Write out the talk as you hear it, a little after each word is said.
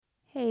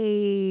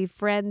Hey,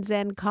 friends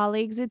and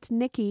colleagues, it's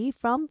Nikki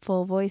from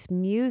Full Voice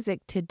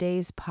Music.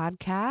 Today's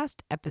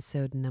podcast,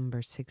 episode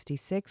number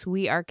 66.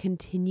 We are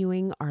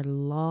continuing our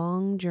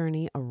long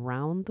journey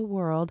around the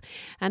world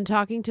and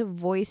talking to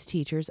voice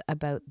teachers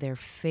about their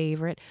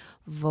favorite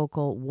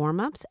vocal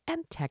warm-ups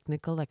and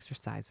technical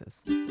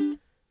exercises.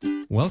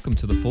 Welcome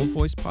to the Full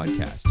Voice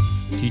Podcast,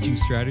 teaching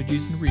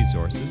strategies and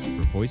resources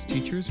for voice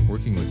teachers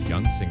working with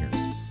young singers.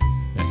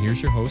 Now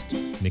here's your host,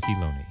 Nikki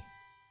Loney.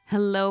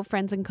 Hello,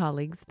 friends and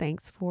colleagues.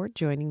 Thanks for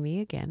joining me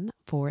again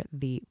for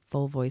the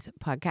Full Voice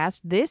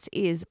Podcast. This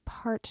is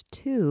part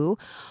 2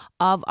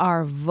 of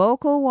our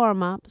vocal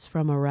warm-ups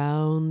from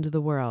around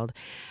the world.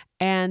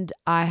 And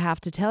I have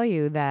to tell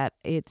you that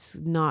it's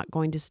not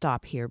going to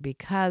stop here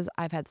because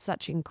I've had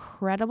such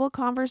incredible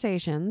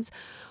conversations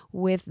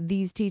with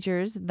these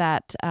teachers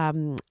that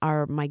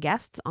are my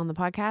guests on the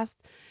podcast.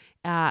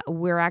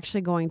 We're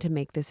actually going to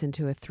make this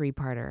into a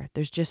 3-parter.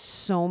 There's just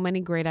so many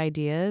great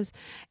ideas,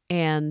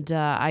 and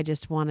I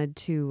just wanted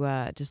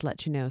to just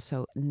let you know.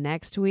 So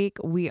next week,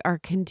 we are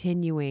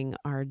continuing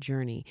our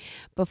journey.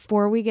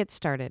 Before we get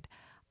started,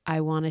 I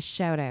want to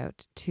shout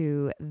out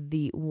to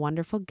the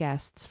wonderful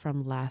guests from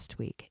last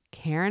week.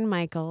 Karen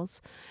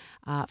Michaels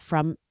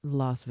from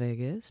Las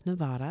Vegas,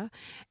 Nevada,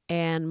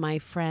 and my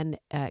friend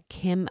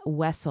Kim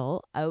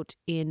Wessel out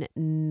in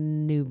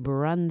New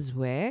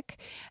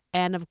Brunswick.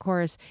 And of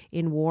course,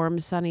 in warm,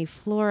 sunny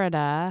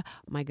Florida,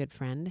 my good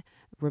friend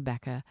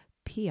Rebecca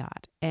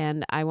Piot.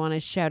 And I want to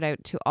shout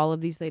out to all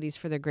of these ladies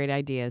for their great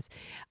ideas.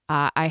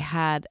 I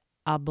had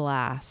a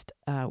blast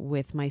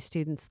with my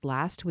students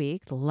last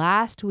week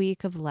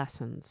of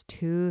lessons,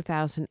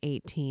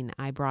 2018.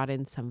 I brought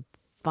in some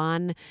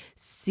fun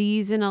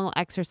seasonal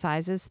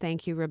exercises.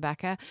 Thank you,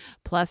 Rebecca.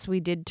 Plus, we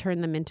did turn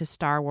them into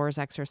Star Wars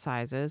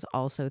exercises.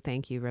 Also,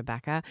 thank you,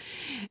 Rebecca.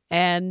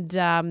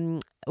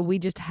 And we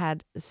just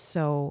had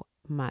so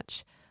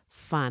much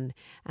fun.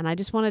 And I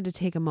just wanted to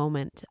take a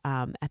moment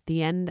at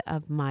the end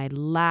of my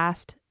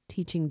last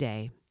teaching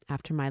day,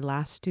 after my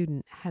last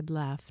student had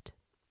left.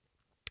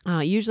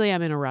 Usually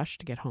I'm in a rush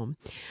to get home,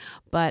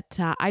 but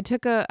I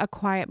took a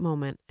quiet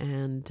moment,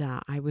 and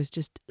I was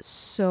just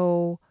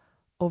so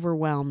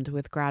overwhelmed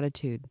with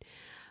gratitude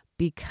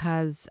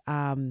because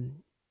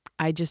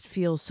I just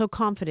feel so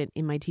confident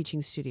in my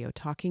teaching studio,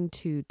 talking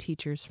to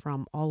teachers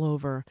from all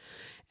over.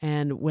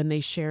 And when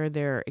they share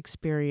their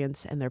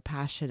experience and their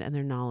passion and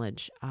their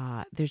knowledge,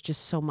 there's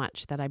just so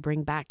much that I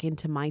bring back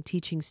into my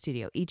teaching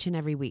studio each and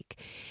every week.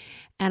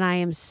 And I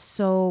am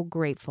so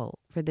grateful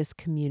for this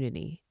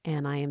community.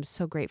 And I am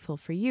so grateful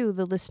for you,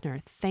 the listener.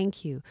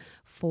 Thank you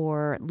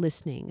for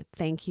listening.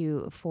 Thank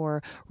you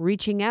for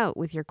reaching out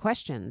with your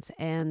questions.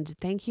 And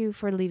thank you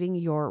for leaving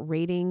your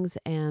ratings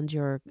and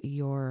your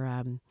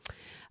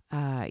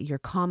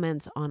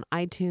comments on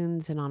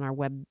iTunes and on our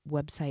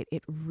website.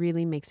 It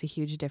really makes a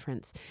huge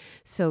difference.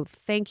 So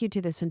thank you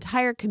to this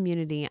entire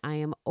community. I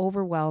am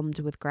overwhelmed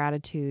with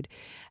gratitude,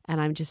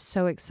 and I'm just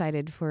so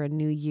excited for a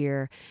new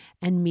year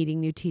and meeting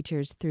new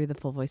teachers through the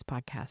Full Voice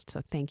Podcast.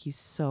 So thank you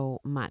so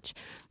much.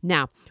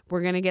 Now,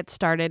 we're going to get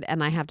started,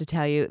 and I have to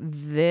tell you,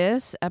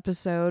 this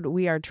episode,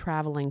 we are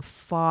traveling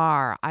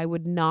far. I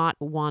would not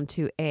want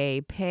to,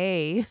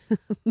 pay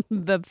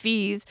the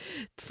fees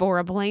for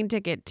a plane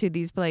ticket to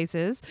these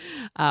places.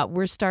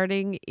 We're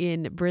starting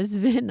in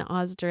Brisbane,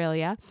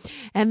 Australia,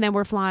 and then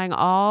we're flying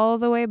all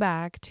the way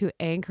back to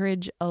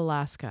Anchorage,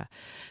 Alaska.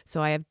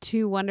 So I have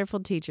 2 wonderful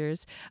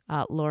teachers,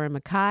 Lauren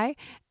Mackay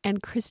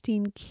and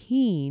Christine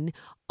Keene,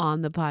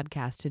 on the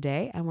podcast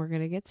today, and we're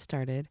going to get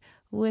started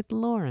with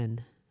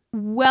Lauren.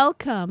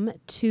 Welcome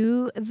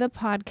to the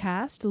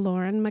podcast,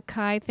 Lauren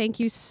Mackay. Thank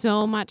you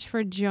so much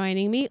for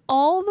joining me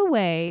all the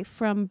way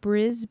from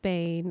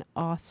Brisbane,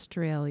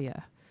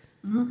 Australia.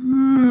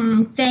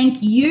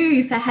 Thank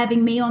you for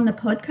having me on the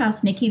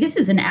podcast, Nikki. This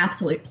is an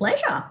absolute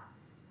pleasure.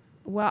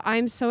 Well,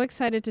 I'm so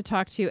excited to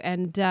talk to you,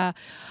 and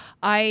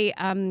I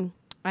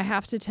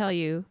have to tell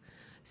you,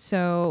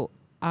 so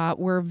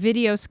we're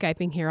video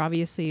Skyping here.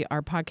 Obviously,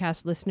 our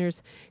podcast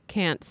listeners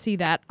can't see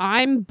that.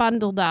 I'm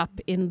bundled up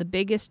in the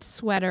biggest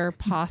sweater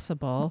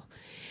possible,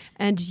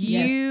 and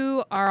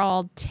you are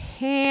all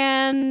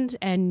tanned,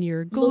 and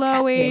you're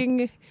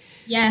glowing.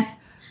 Yes.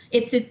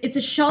 It's a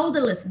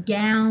shoulderless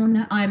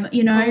gown. I'm,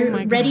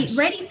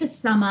 ready for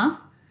summer.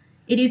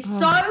 It is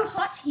so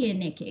hot here,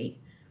 Nikki.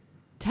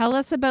 Tell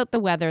us about the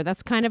weather.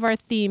 That's kind of our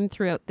theme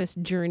throughout this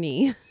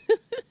journey.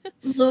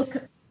 Look,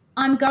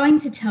 I'm going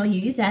to tell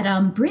you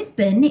that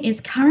Brisbane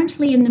is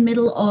currently in the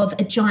middle of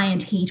a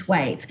giant heat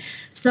wave.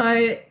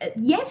 So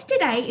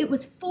yesterday it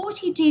was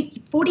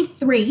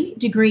 43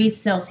 degrees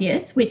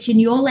Celsius, which in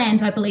your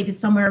land I believe is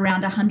somewhere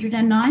around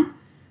 109.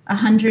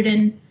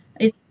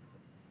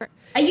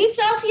 Are you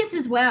Celsius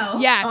as well?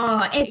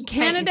 Yeah,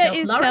 Canada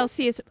is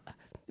Celsius,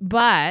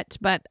 but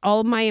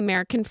all my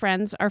American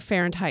friends are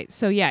Fahrenheit.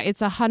 So yeah,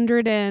 it's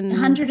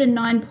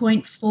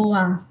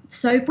 109.4.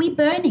 So we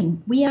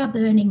are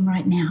burning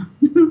right now.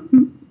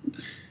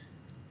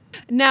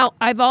 Now,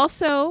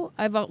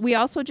 we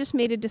also just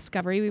made a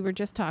discovery. We were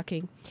just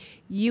talking.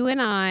 You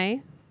and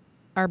I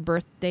are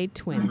birthday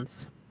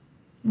twins.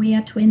 We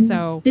are twins.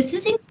 So this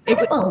is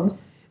incredible.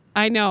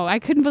 I know. I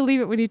couldn't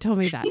believe it when you told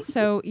me that.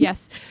 So,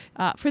 yes,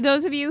 for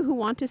those of you who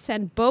want to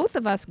send both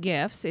of us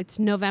gifts, it's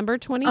November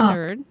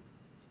 23rd.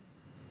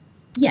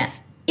 Yeah,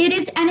 it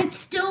is. And it's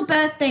still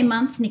birthday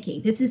month, Nikki.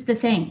 This is the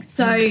thing.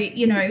 So,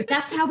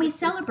 that's how we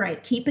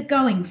celebrate. Keep it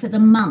going for the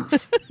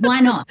month.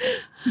 Why not?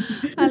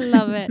 I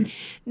love it.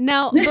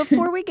 Now,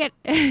 before we get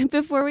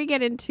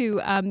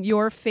into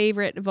your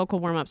favorite vocal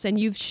warm-ups, and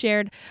you've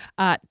shared,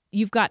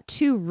 you've got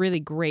two really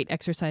great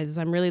exercises.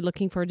 I'm really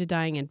looking forward to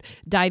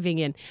diving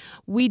in.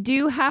 We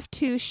do have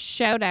to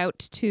shout out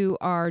to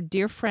our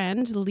dear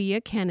friend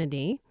Leah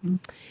Kennedy.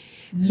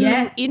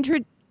 Yes.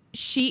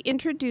 She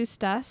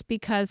introduced us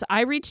because I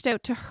reached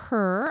out to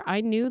her.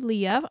 I knew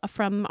Leah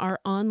from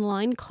our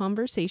online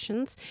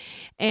conversations,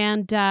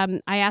 and I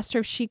asked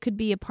her if she could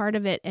be a part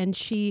of it. And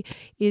she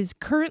is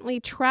currently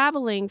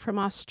traveling from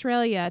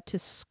Australia to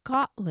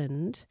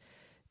Scotland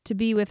to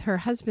be with her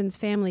husband's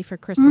family for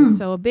Christmas.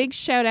 So a big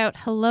shout out.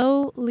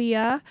 Hello,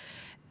 Leah.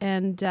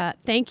 And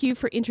thank you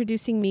for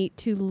introducing me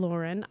to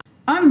Lauren.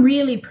 I'm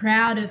really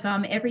proud of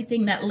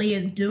everything that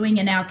Leah's doing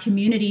in our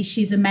community.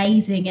 She's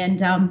amazing.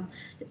 And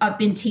I've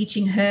been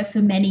teaching her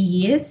for many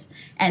years,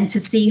 and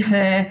to see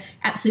her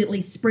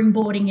absolutely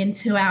springboarding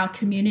into our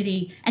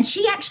community. And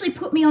she actually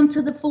put me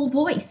onto the Full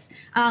Voice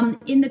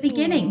in the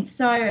beginning.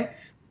 So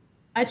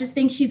I just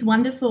think she's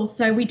wonderful.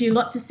 So we do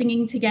lots of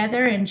singing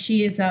together, and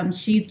she's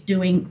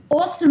doing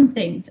awesome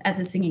things as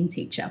a singing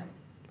teacher.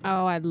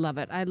 Oh, I love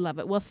it. I love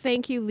it. Well,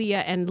 thank you,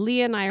 Leah. And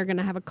Leah and I are going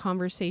to have a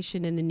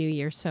conversation in the new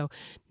year, so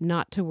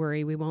not to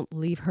worry. We won't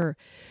leave her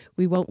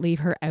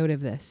out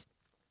of this.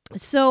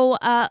 So,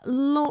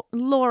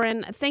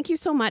 Lauren, thank you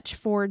so much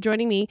for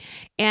joining me.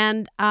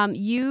 And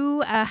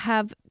you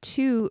have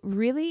two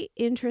really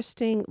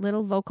interesting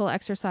little vocal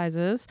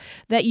exercises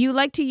that you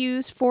like to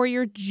use for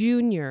your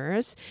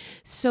juniors.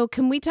 So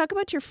can we talk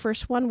about your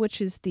first one,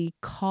 which is the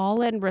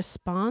call and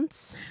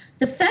response?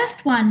 The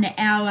first one,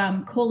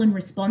 our call and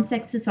response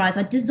exercise,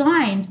 I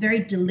designed very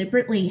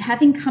deliberately,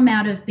 having come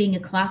out of being a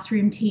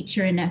classroom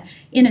teacher in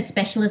a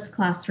specialist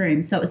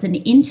classroom. So it was an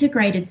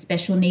integrated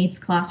special needs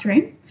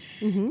classroom.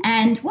 Mm-hmm.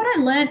 And what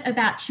I learned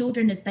about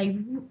children is they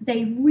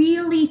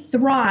really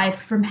thrive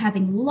from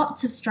having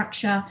lots of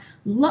structure,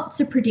 lots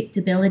of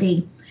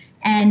predictability.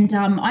 And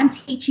I'm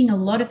teaching a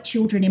lot of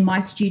children in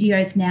my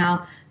studios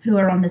now who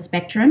are on the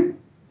spectrum.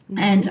 Mm-hmm.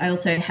 And I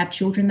also have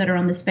children that are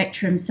on the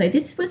spectrum. So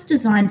this was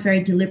designed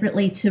very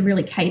deliberately to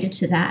really cater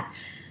to that.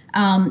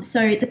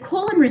 So the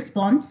call and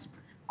response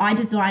I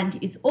designed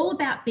is all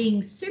about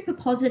being super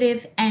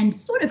positive and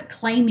sort of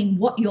claiming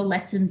what your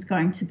lesson's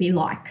going to be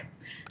like.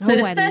 So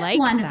the first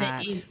line of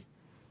it is,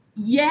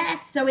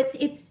 yes. So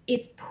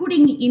it's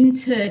putting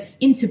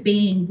into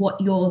being what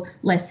your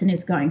lesson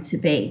is going to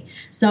be.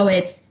 So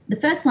the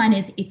first line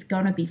is, it's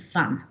going to be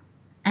fun.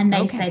 And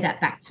they say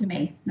that back to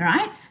me. All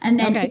right. And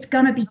then it's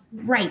going to be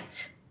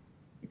great.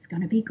 It's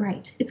going to be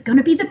great. It's going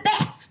to be the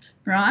best.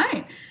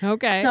 Right.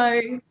 Okay.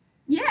 So,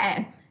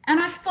 yeah. And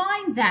I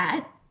find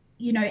that,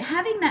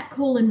 having that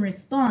call and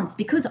response,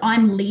 because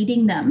I'm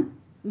leading them,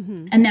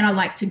 mm-hmm. and then I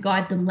like to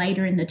guide them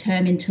later in the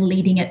term into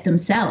leading it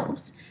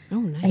themselves. Oh,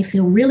 nice. They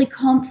feel really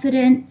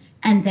confident,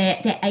 and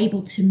they're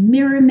able to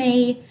mirror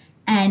me,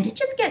 and it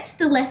just gets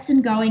the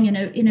lesson going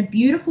in a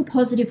beautiful,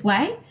 positive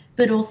way,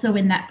 but also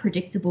in that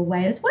predictable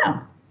way as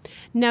well.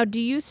 Now,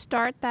 do you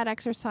start that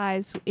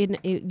exercise in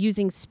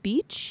using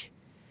speech?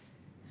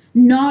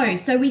 No.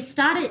 So we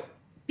start it,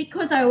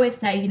 because I always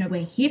say,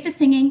 we're here for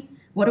singing.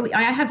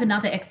 I have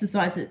another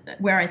exercise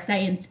where I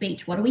say in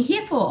speech, what are we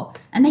here for?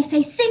 And they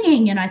say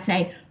singing. And I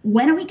say,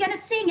 when are we going to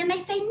sing? And they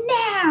say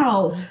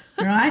now.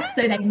 Right?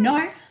 So they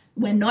know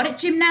we're not at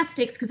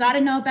gymnastics, because I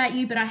don't know about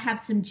you, but I have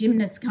some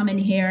gymnasts come in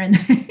here and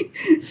they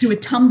do a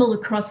tumble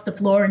across the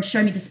floor and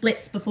show me the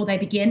splits before they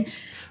begin.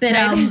 But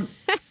right.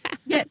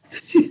 Yes.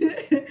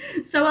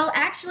 So I'll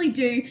actually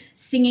do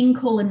singing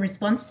call and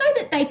response so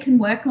that they can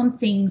work on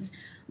things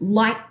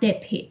like their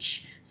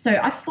pitch. So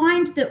I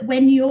find that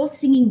when you're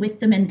singing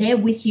with them and they're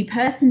with you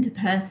person to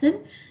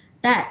person,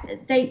 that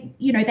they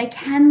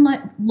can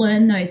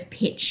learn those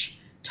pitch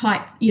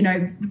type,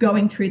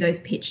 going through those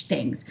pitch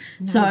things.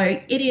 Nice.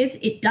 So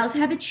it does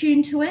have a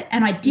tune to it,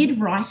 and I did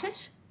write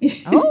it.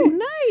 Oh,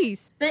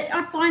 nice. But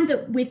I find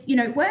that with,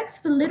 works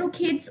for little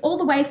kids all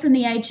the way from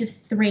the age of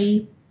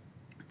 3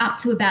 up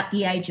to about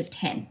the age of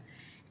 10.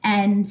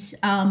 And so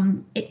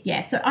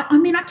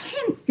I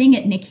can sing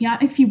it, Nikki,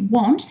 if you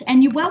want,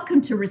 and you're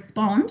welcome to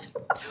respond.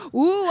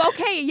 Ooh,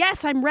 okay.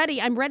 Yes, I'm ready.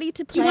 I'm ready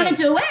to play. Do you want to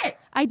do it?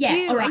 I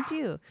do. All right. I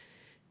do.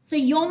 So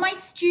you're my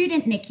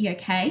student, Nikki,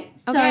 okay?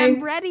 So, okay,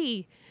 I'm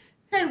ready.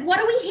 So what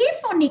are we here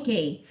for,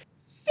 Nikki?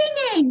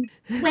 Singing.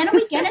 When are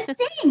we going to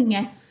sing?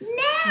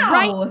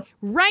 Now.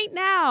 Right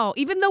now,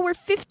 even though we're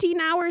 15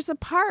 hours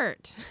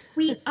apart.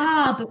 We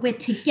are, but we're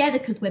together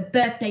because we're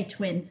birthday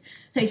twins.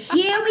 So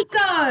here we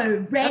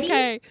go.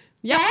 Ready,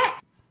 set, yep.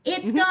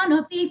 It's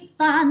gonna be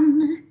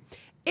fun.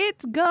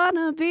 It's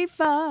gonna be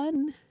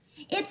fun.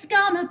 It's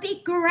gonna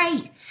be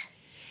great.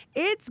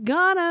 It's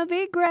gonna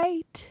be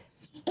great.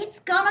 It's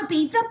gonna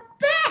be the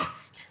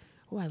best.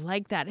 Oh, I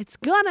like that. It's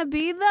gonna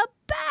be the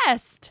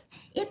best.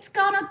 It's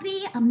gonna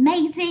be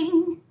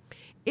amazing.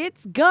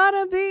 It's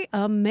gonna be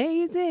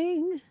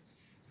amazing.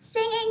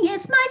 Singing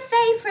is my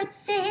favorite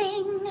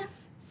thing.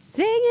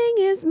 Singing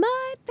is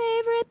my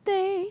favorite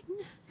thing.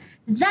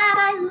 That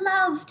I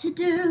love to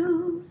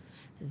do.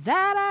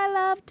 That I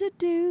love to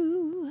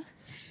do.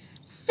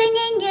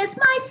 Singing is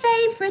my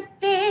favorite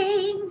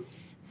thing.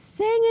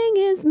 Singing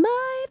is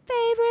my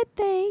favorite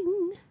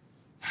thing.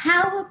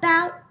 How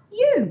about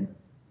you?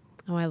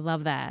 Oh, I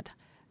love that.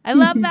 I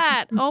love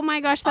that. Oh my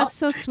gosh, that's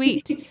so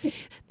sweet.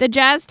 The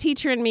jazz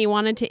teacher in me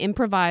wanted to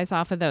improvise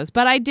off of those,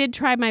 but I did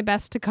try my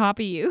best to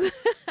copy you.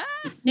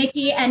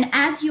 Nikki, and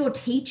as your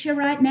teacher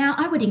right now,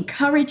 I would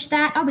encourage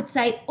that. I would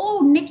say,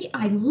 oh, Nikki,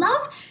 I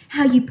love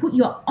how you put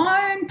your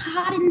own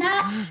part in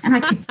that, and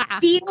I could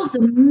feel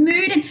the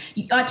mood. And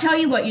I tell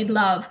you what you'd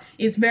love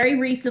is very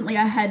recently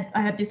I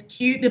had this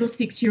cute little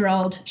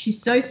 6-year-old.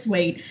 She's so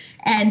sweet.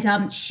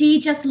 And she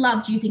just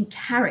loved using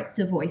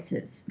character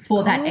voices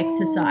for that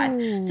exercise.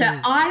 So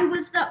I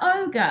was the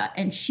ogre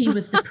and she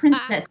was the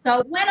princess. So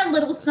it went a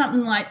little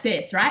something like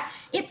this, right?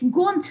 It's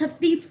going to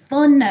be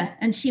fun.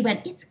 And she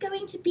went, it's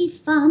going to be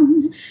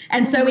fun.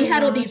 And so we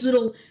had all these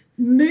little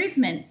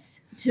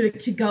movements to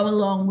go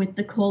along with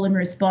the call and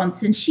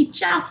response. And she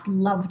just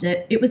loved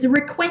it. It was a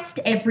request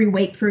every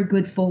week for a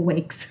good 4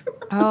 weeks.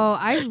 Oh,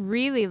 I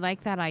really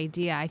like that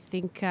idea. I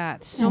think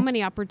so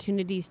many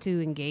opportunities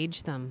to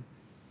engage them.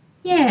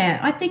 Yeah,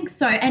 I think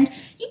so. And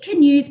you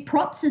can use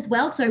props as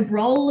well. So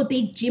roll a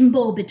big gym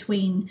ball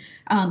between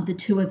the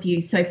two of you.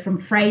 So from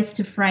phrase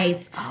to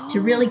phrase to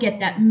really get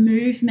that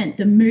movement,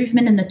 the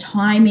movement and the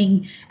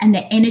timing and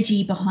the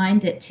energy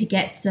behind it to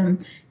get some,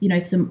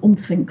 some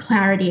oomph and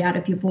clarity out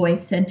of your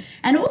voice. And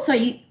also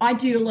I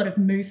do a lot of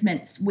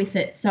movements with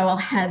it. So I'll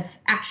have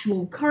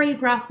actual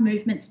choreographed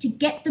movements to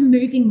get them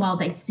moving while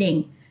they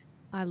sing.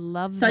 I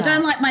love that. So I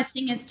don't like my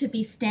singers to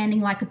be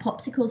standing like a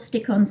popsicle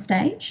stick on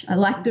stage. I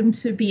like them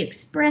to be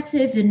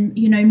expressive and,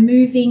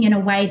 moving in a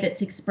way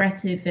that's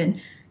expressive and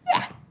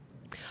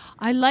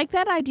I like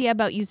that idea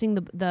about using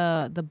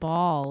the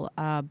ball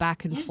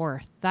back and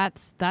forth.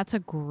 That's a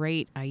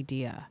great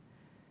idea.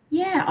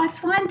 Yeah, I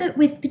find that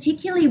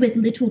particularly with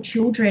little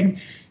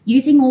children,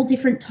 using all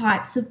different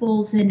types of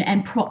balls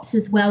and props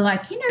as well,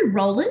 like,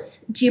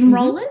 rollers, gym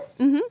rollers.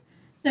 Mm-hmm.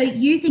 So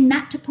using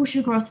that to push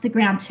across the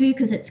ground too,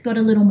 because it's got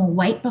a little more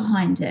weight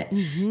behind it.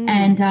 Mm-hmm.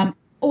 And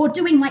or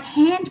doing like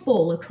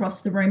handball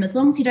across the room, as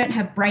long as you don't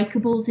have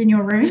breakables in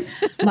your room,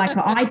 like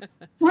I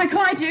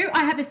do.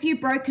 I have a few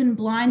broken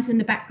blinds in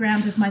the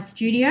background of my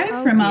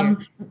studio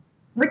from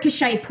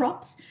ricochet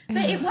props,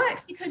 but it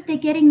works because they're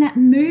getting that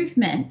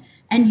movement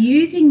and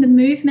using the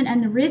movement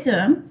and the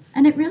rhythm,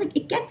 and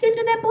it gets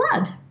into their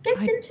blood,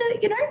 gets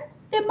into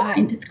their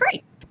mind. It's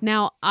great.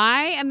 Now,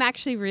 I am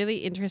actually really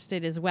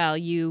interested as well.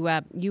 You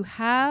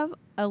have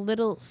a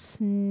little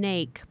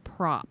snake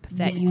prop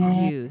that you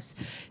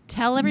use.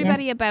 Tell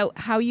everybody about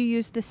how you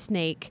use the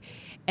snake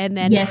and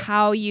then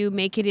how you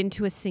make it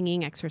into a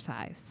singing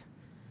exercise.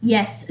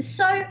 Yes.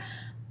 So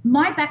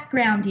my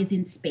background is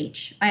in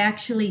speech. I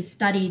actually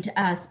studied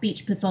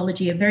speech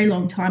pathology a very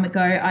long time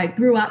ago. I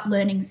grew up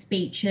learning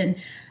speech and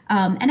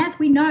as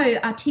we know,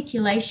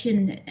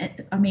 articulation,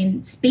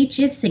 speech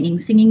is singing,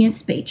 singing is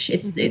speech.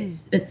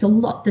 It's a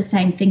lot the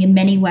same thing in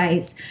many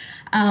ways.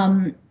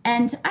 And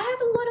I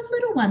have a lot of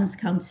little ones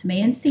come to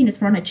me, and seeing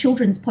as we're on a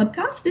children's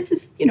podcast, this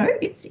is,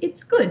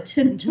 it's good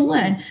to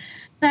learn.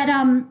 But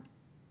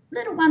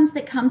little ones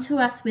that come to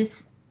us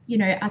with,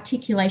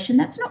 articulation,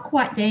 that's not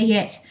quite there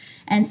yet.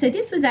 And so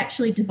this was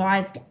actually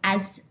devised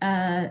as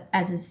a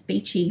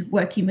speechy,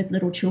 working with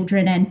little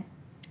children and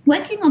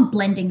working on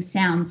blending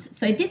sounds.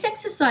 So this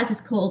exercise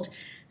is called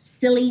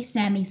Silly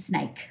Sammy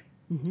Snake.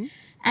 Mm-hmm.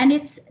 And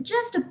it's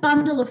just a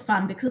bundle of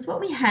fun because what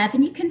we have,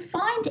 and you can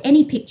find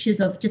any pictures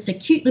of just a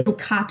cute little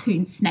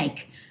cartoon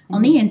snake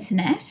on the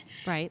internet.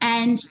 Right.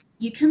 And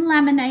you can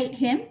laminate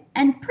him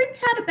and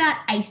print out about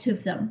 8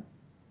 of them.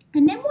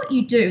 And then what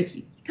you do is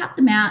you cut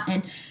them out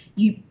and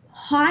you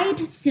hide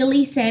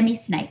Silly Sammy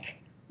Snake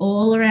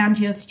all around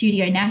your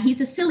studio. Now, he's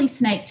a silly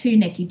snake too,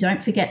 Nikki.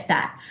 Don't forget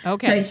that.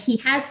 Okay. So he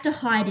has to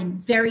hide in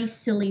very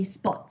silly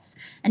spots.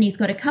 And he's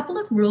got a couple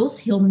of rules.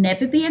 He'll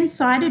never be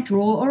inside a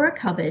drawer or a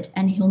cupboard,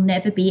 and he'll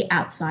never be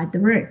outside the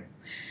room.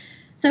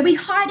 So we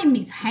hide him.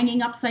 He's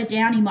hanging upside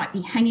down. He might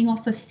be hanging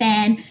off a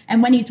fan.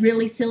 And when he's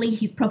really silly,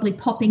 he's probably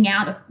popping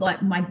out of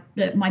like my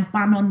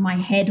bun on my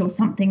head or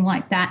something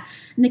like that.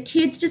 And the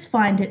kids just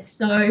find it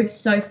so,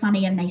 so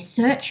funny. And they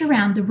search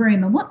around the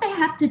room. And what they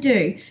have to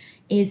do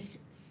is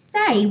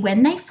say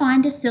when they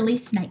find a silly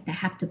snake, they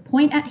have to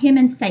point at him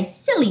and say,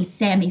 "Silly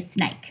Sammy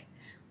Snake."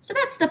 So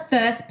that's the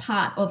first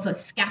part of a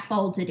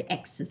scaffolded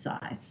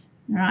exercise,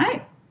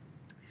 right?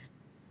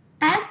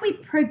 As we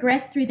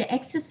progress through the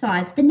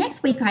exercise, the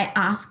next week I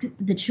ask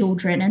the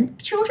children, and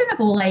children of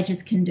all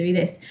ages can do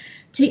this,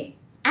 to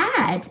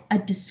add a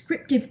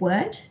descriptive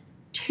word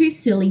to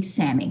Silly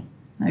Sammy.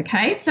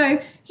 Okay, so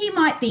he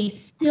might be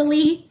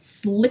silly,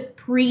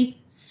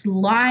 slippery,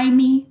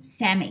 slimy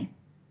Sammy.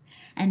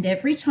 And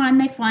every time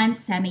they find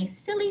Sammy,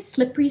 silly,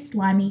 slippery,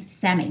 slimy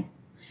Sammy.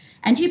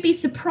 And you'd be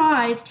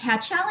surprised how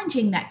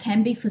challenging that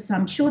can be for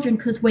some children,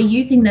 because we're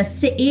using the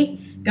si,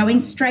 going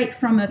straight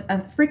from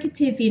a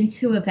fricative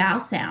into a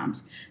vowel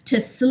sound to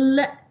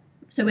sl.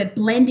 So we're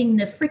blending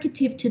the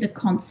fricative to the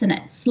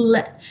consonant. Sl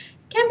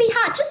can be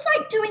hard, just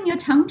like doing your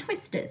tongue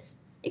twisters.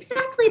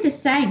 Exactly the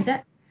same.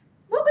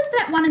 What was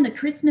that one in the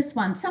Christmas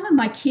one? Some of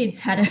my kids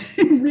had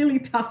a really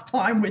tough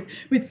time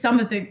with some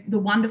of the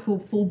wonderful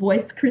full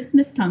voice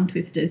Christmas tongue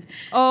twisters.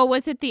 Oh,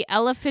 was it the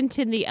elephant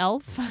and the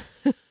elf?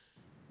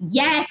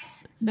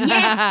 Yes,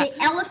 the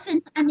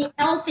elephant and the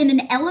elf in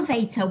an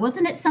elevator.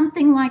 Wasn't it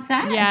something like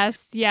that?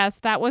 Yes,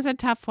 that was a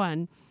tough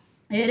one.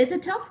 It is a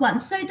tough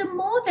one. So the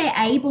more they're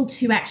able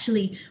to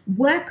actually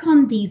work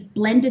on these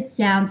blended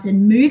sounds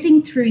and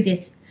moving through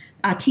this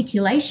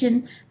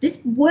articulation,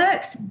 this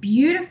works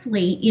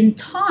beautifully in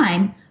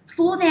time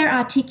for their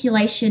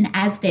articulation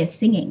as they're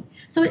singing.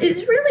 So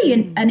it's really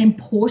an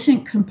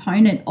important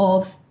component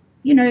of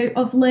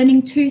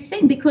learning to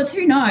sing, because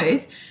who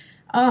knows,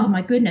 oh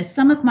my goodness,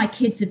 some of my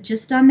kids have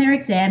just done their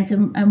exams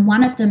and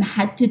one of them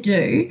had to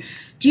do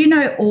you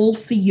know All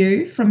For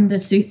You from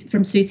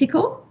Susie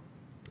Call?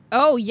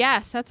 Oh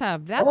yes, that's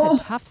a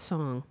tough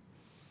song.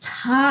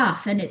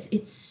 Tough, and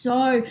it's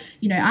so,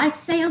 I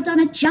sailed on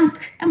a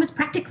junk and was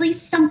practically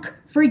sunk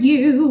for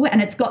you,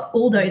 and it's got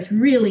all those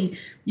really,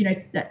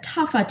 that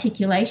tough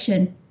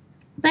articulation.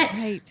 But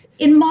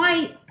in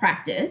my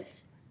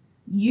practice,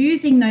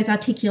 using those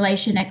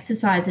articulation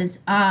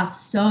exercises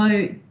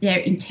they're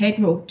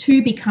integral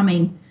to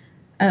becoming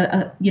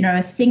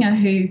a singer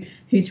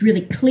who's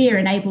really clear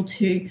and able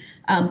to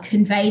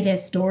convey their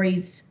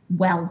stories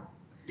well.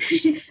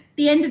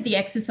 The end of the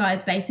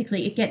exercise,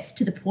 basically, it gets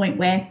to the point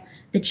where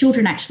the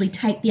children actually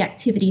take the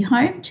activity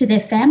home to their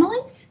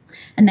families,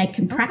 and they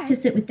can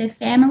practice it with their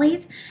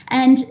families.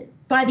 And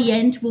by the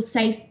end, we'll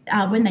say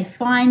when they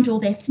find all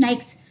their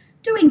snakes,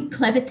 doing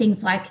clever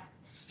things like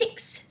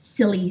 6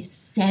 silly,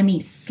 Sammy,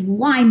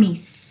 slimy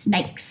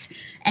snakes,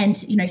 and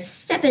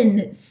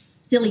 7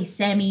 silly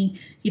Sammy.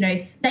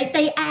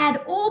 They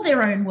add all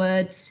their own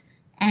words,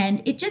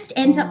 and it just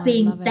ends up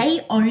being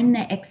they own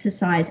their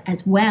exercise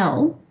as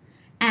well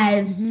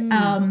as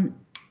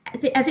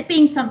it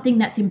being something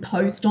that's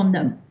imposed on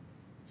them.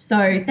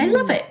 So they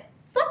love it.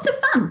 It's lots of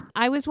fun.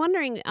 I was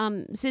wondering,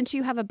 since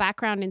you have a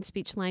background in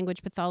speech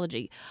language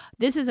pathology,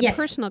 this is a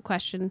personal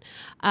question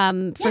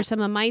for some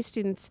of my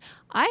students.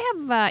 I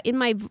have, in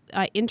my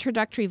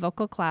introductory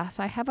vocal class,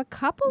 I have a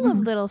couple of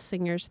little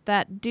singers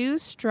that do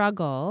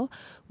struggle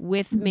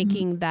with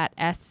making that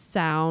S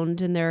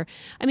sound. And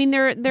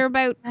they're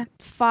about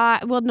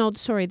 5,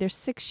 they're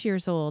 6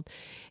 years old.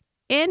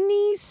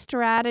 Any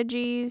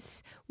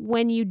strategies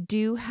when you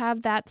do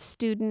have that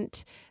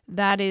student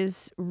that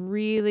is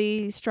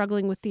really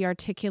struggling with the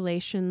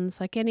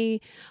articulations, like any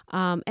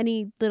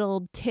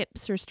little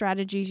tips or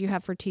strategies you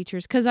have for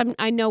teachers? Because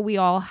I know we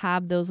all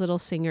have those little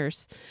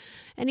singers.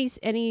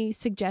 Any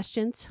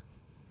suggestions?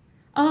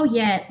 Oh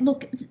yeah,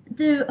 look,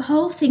 the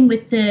whole thing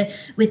with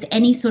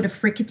any sort of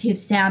fricative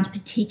sound,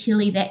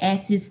 particularly the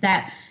S, is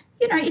that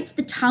it's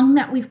the tongue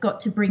that we've got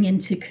to bring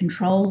into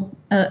control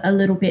a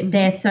little bit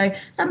there. So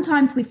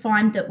sometimes we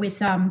find that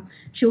with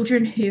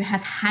children who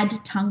have had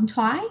tongue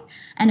tie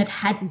and have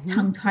had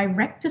tongue tie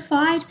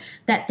rectified,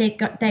 that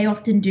they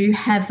often do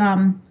have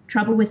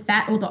trouble with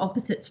that, or the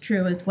opposite's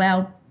true as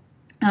well.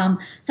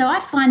 So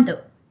I find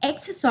that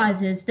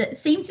exercises that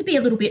seem to be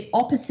a little bit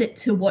opposite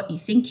to what you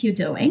think you're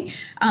doing,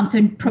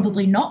 so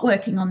probably not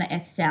working on the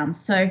S sounds.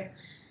 So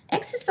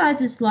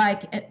exercises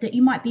like that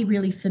you might be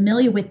really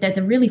familiar with, there's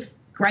a really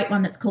great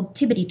one that's called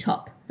tibbity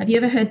top. Have you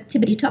ever heard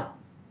tibbity top?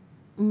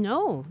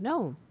 No.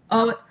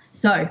 Oh,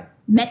 so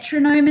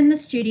metronome in the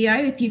studio.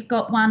 If you've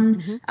got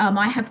one,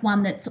 I have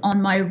one that's on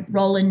my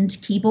Roland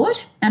keyboard,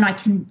 and I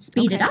can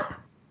speed it up.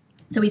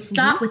 So we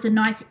start with a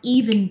nice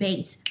even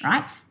beat,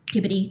 right?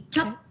 Tibbity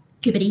top,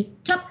 tibbity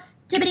top,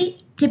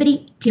 tibbity,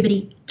 tibbity,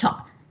 tibbity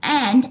top.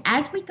 And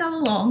as we go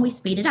along, we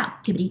speed it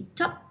up. Tibbity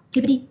top,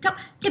 tibbity top,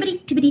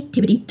 tibbity, tibbity,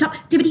 tibbity top,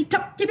 tibbity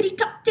top, tibbity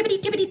top, tibbity,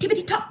 tibbity,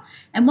 tibbity top.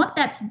 And what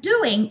that's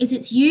doing is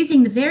it's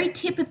using the very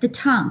tip of the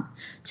tongue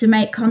to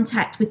make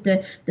contact with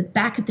the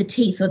back of the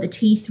teeth or the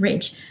teeth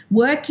ridge.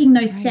 Working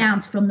those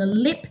sounds from the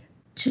lip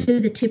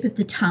to the tip of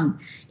the tongue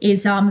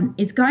is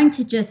going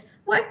to just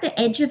work the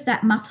edge of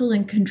that muscle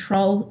and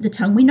control the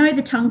tongue. We know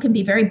the tongue can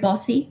be very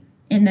bossy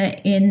in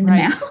the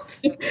mouth.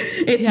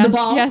 It's the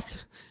boss.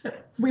 Yes. So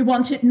we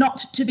want it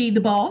not to be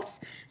the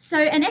boss. So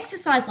an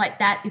exercise like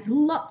that is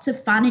lots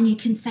of fun, and you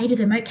can say to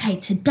them, okay,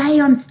 today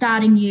I'm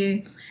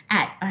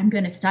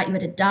going to start you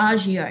at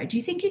adagio. Do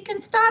you think you can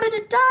start at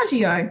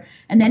adagio?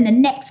 And then the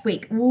next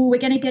week, we're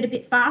going to get a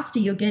bit faster.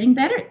 You're getting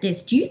better at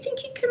this. Do you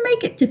think you can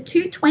make it to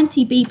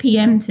 220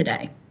 BPM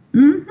today?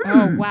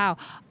 Oh, wow.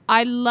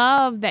 I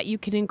love that you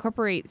can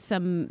incorporate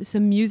some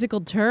musical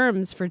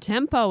terms for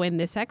tempo in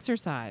this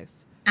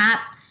exercise.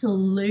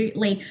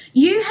 Absolutely.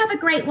 You have a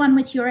great one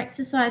with your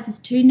exercises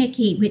too,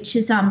 Nikki, which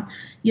is,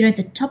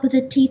 the top of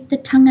the teeth, the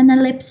tongue and the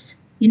lips.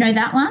 You know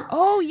that one?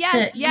 Oh,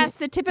 yes, yes.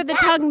 The tip of the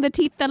tongue, the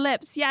teeth, the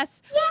lips.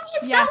 Yes.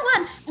 Yes,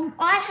 that one. And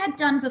I had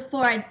done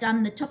before, I'd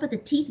done the top of the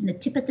teeth and the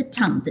tip of the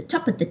tongue, the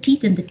top of the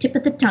teeth and the tip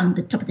of the tongue,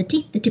 the top of the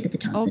teeth, the tip of the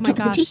tongue, the top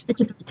of the teeth, the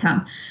tip of the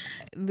tongue.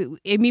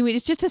 I mean,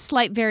 it's just a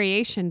slight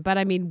variation, but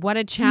I mean, what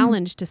a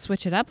challenge to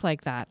switch it up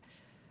like that.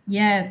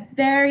 Yeah,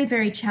 very,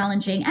 very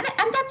challenging. And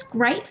that's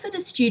great for the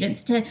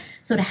students to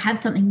sort of have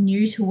something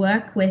new to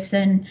work with.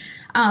 And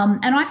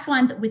I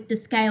find that with the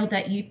scale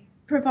that you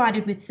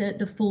provided with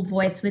the full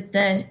voice, with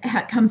how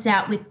it comes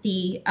out with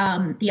the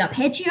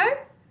arpeggio.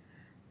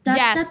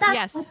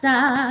 Yes.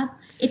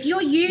 If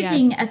you're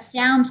using a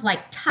sound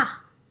like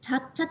ta, ta,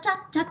 ta, ta,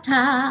 ta,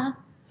 ta,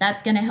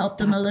 that's going to help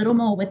them a little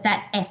more with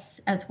that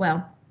S as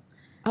well.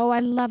 Oh,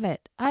 I love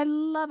it. I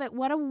love it.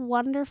 What a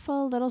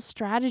wonderful little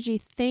strategy.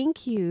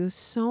 Thank you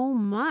so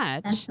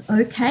much. That's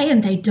okay.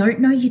 And they don't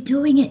know you're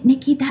doing it,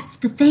 Nikki. That's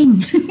the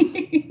thing.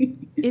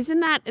 Isn't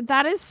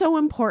that is so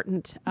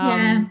important.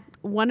 Yeah.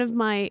 One of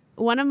my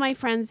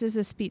friends is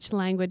a speech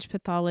language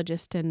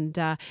pathologist,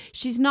 and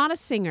she's not a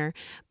singer,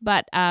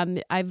 but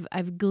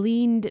I've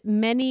gleaned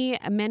many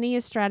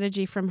a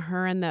strategy from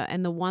her,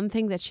 and the one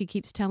thing that she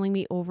keeps telling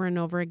me over and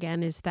over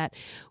again is that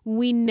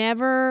we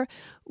never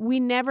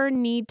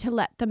need to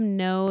let them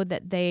know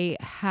that they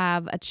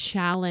have a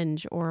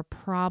challenge or a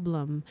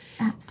problem.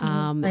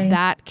 Absolutely.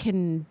 That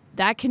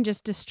can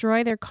just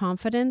destroy their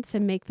confidence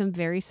and make them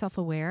very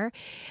self-aware,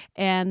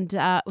 and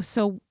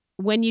so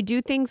when you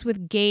do things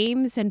with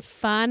games and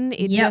fun,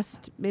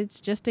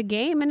 it's just a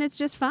game and it's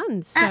just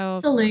fun. So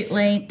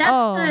absolutely.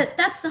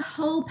 That's the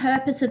whole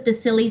purpose of the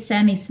Silly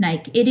Sammy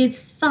Snake. It is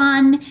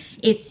fun.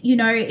 It's,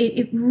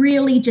 it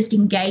really just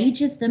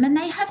engages them, and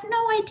they have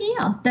no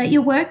idea that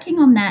you're working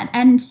on that.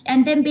 And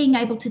then being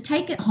able to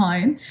take it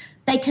home,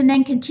 they can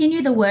then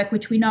continue the work,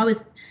 which we know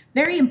is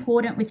very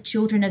important with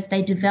children as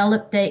they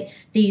develop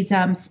these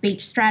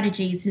speech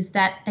strategies, is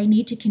that they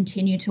need to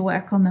continue to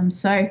work on them.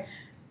 So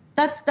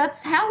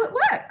that's how it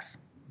works.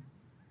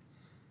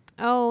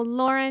 Oh,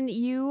 Lauren,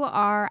 you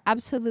are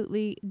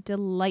absolutely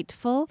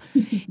delightful.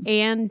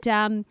 And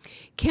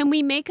can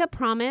we make a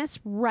promise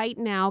right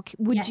now?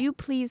 Would you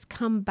please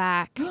come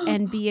back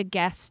and be a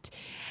guest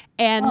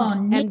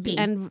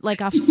and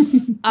like a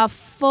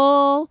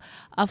full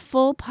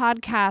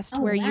podcast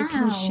where you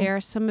can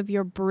share some of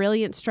your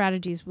brilliant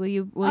strategies? Will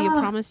you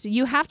promise to?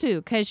 You have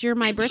to, because you're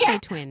my birthday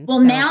twin. Well,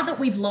 so now that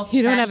we've locked,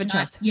 you don't have a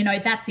choice.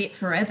 That's it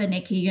forever,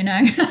 Nikki. I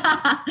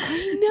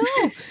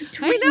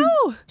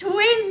know.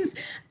 Twins.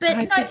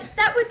 But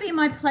that would be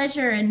my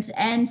pleasure. And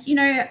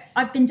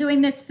I've been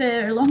doing this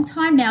for a long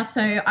time now,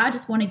 so I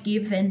just want to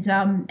give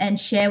and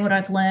share what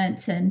I've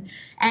learnt. And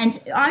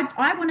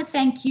I want to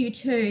thank you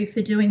too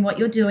for doing what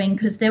you're doing,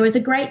 because there was a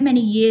great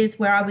many years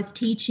where I was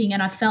teaching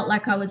and I felt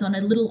like I was on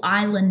a little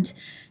island,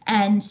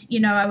 and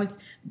I was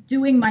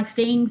doing my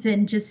things,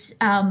 and just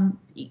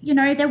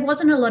there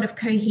wasn't a lot of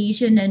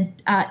cohesion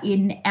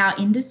in our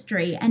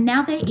industry, and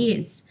now there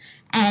is.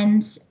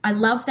 And I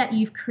love that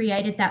you've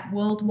created that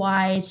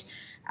worldwide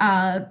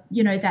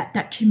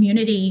that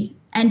community.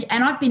 And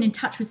I've been in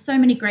touch with so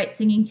many great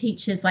singing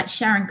teachers like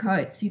Sharon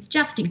Coates, who's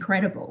just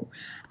incredible.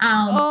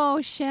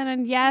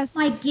 Shannon, yes.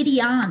 My giddy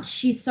aunt,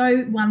 she's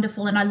so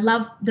wonderful, and I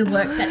love the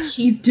work that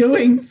she's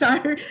doing.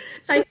 So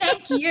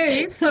thank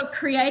you for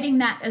creating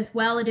that as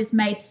well. It has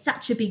made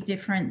such a big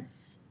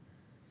difference.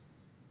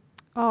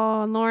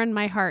 Oh, Lauren,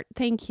 my heart.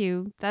 Thank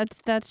you.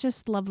 That's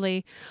just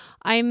lovely.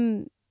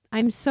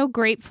 I'm so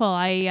grateful.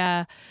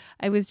 I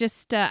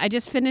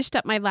just finished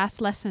up my last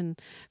lesson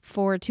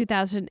for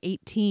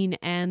 2018,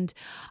 and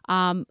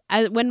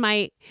when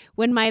my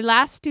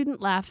last student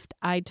left,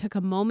 I took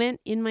a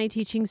moment in my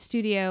teaching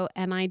studio,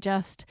 and I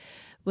just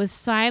was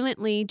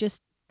silently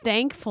just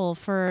thankful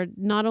for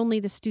not only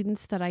the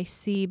students that I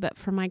see, but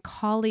for my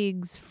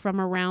colleagues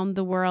from around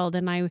the world.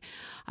 And I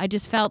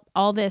just felt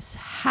all this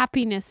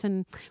happiness,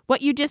 and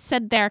what you just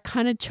said there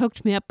kind of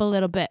choked me up a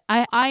little bit.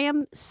 I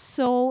am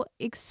so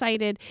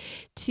excited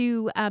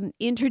to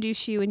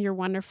introduce you and your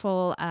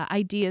wonderful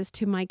ideas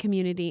to my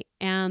community.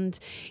 And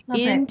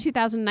in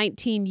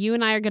 2019, you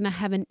and I are going to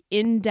have an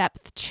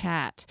in-depth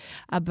chat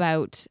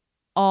about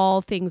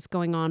all things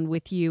going on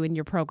with you and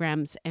your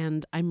programs.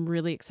 And I'm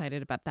really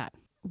excited about that.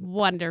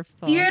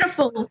 Wonderful.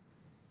 Beautiful.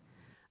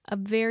 A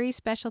very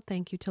special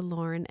thank you to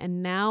Lauren.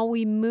 And now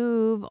we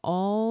move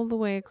all the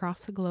way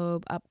across the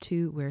globe up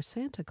to where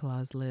Santa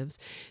Claus lives,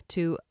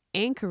 to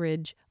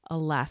Anchorage,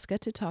 Alaska,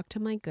 to talk to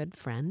my good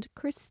friend,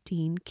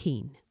 Christine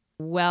Keene.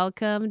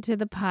 Welcome to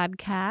the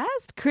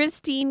podcast,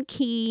 Christine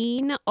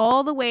Keene,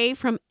 all the way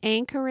from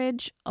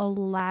Anchorage,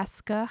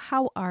 Alaska.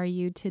 How are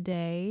you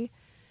today?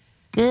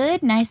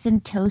 Good, nice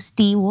and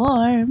toasty,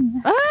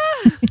 warm.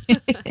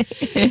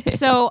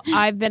 So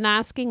I've been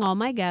asking all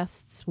my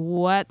guests,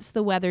 what's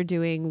the weather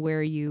doing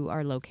where you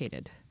are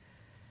located?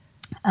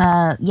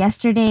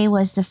 Yesterday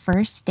was the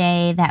first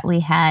day that we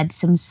had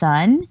some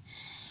sun.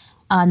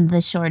 On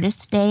the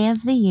shortest day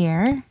of the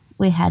year,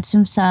 we had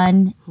some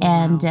sun,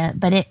 and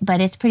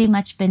but it's pretty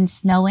much been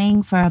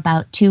snowing for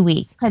about 2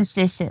 weeks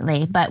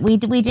consistently. But we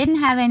didn't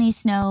have any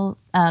snow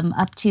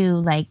up to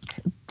like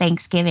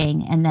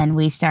Thanksgiving, and then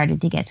we started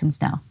to get some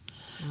snow.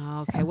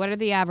 Okay. So. What are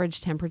the average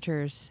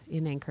temperatures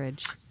in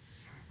Anchorage?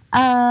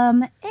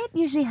 It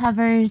usually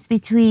hovers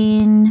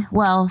between,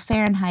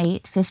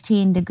 Fahrenheit,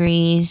 15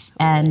 degrees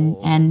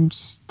and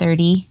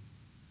 30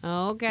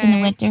 Okay. in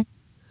the winter.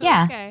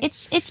 Yeah, Okay.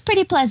 it's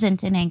pretty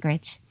pleasant in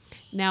Anchorage.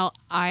 Now,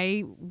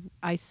 I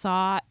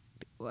saw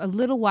a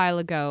little while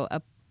ago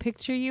a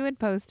picture you had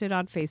posted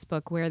on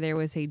Facebook where there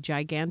was a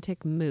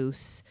gigantic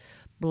moose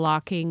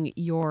blocking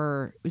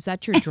was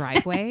that your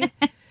driveway?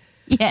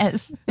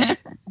 Yes.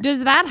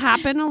 Does that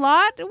happen a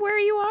lot where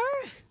you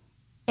are?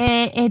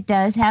 It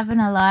does happen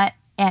a lot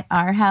at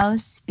our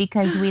house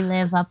because we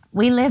live up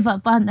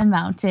on the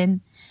mountain.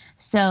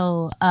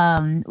 So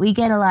we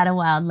get a lot of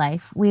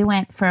wildlife. We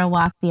went for a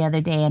walk the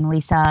other day and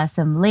we saw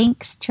some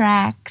lynx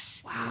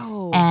tracks.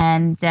 Wow.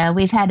 And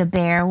we've had a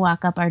bear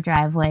walk up our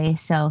driveway.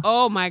 So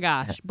oh my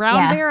gosh.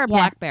 Brown bear or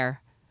black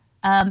bear?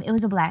 It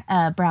was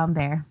a brown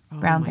bear.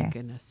 Brown bear. Oh my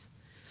goodness.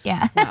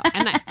 Yeah. Wow.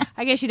 And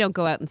I guess you don't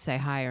go out and say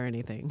hi or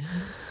anything.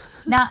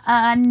 No.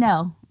 I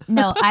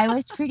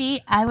was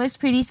pretty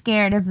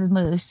scared of the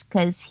moose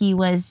because he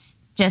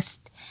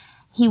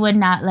would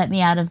not let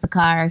me out of the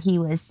car. He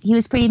was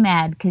pretty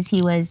mad because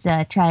he was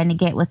trying to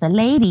get with a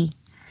lady.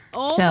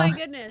 Oh my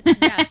goodness!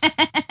 Yes.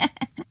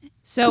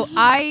 So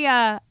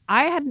I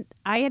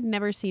had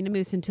never seen a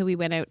moose until we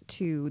went out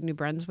to New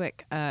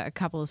Brunswick a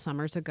couple of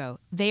summers ago.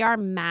 They are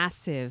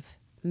massive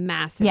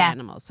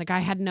animals. Like I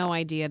had no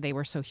idea they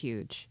were so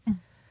huge.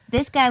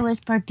 This guy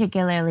was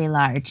particularly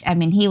large. I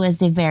mean, he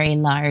was a very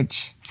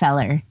large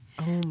feller.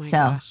 Oh my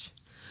gosh.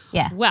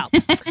 Yeah. Well,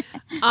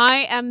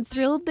 I am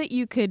thrilled that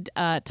you could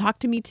talk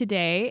to me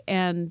today,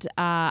 and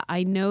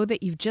I know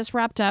that you've just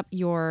wrapped up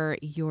your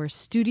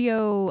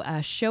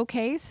studio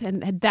showcase,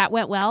 and that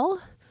went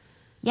well.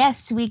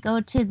 Yes, we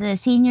go to the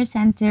senior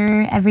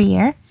center every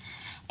year,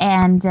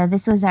 and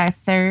this was our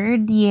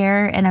 3rd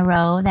year in a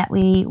row that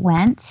we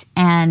went,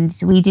 and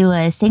we do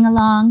a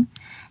sing-along,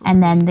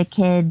 and then the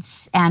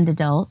kids and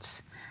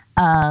adults,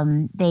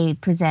 they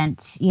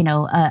present,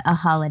 a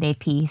holiday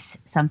piece,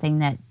 something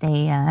that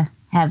they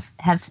have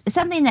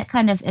something that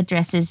kind of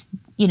addresses,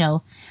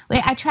 I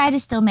try to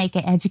still make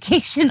it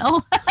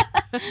educational,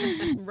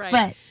 right.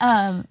 But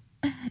and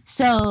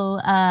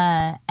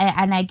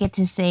I get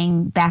to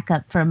sing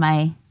backup for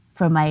my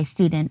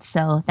students,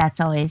 so that's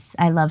always,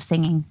 I love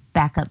singing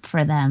backup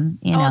for them.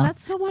 Oh,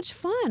 that's so much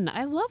fun!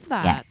 I love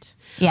that.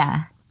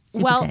 Yeah.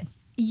 Well, good.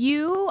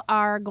 You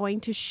are going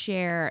to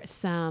share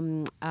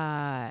some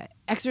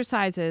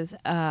exercises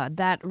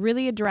that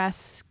really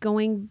address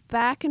going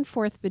back and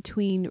forth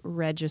between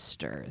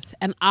registers.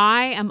 And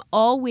I am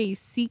always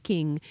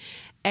seeking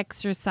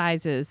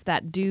exercises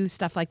that do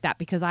stuff like that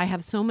because I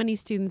have so many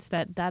students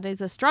that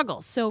is a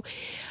struggle. So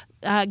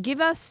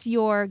give us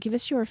your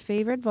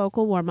favorite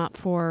vocal warm-up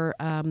for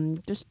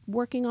just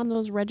working on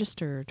those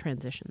register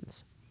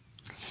transitions.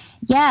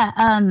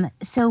 Yeah,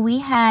 so we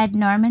had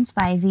Norman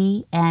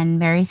Spivey and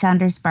Mary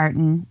Saunders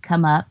Barton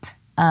come up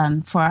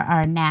for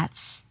our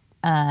Nats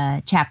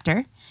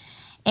chapter.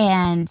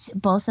 And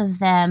both of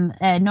them,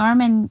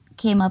 Norman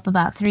came up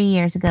about 3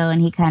 years ago,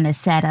 and he kind of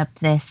set up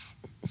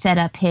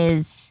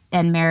his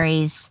and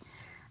Mary's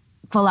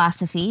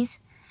philosophies.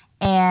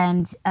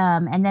 And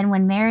then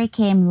when Mary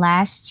came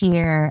last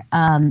year,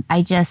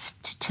 I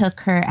just took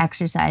her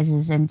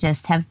exercises and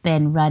just have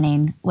been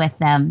running with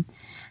them.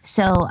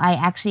 So I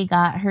actually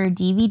got her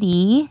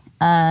DVD,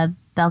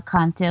 Bel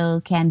Canto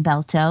Can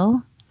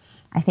Belto.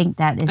 I think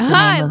that is the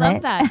name of it. I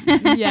love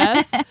that.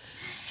 Yes.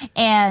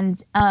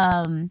 And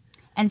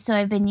so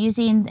I've been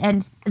using,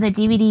 and the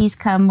DVDs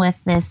come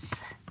with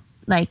this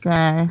like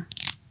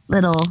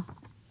little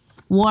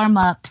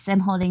warm-ups.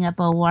 I'm holding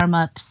up a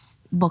warm-ups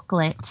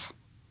booklet.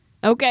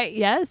 Okay.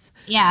 Yes.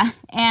 Yeah.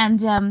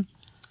 And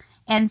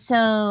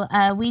so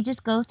we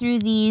just go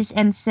through these.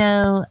 And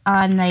so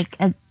on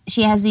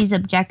she has these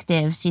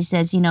objectives. She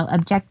says,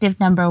 objective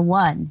number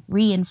 1,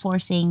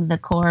 reinforcing the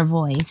core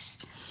voice.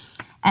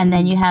 And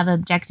then you have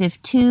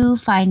objective 2,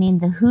 finding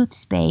the hoot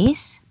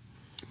space.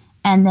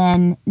 And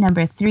then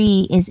number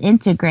 3 is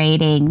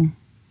integrating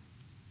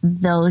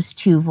those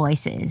 2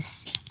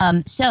 voices.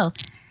 So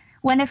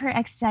one of her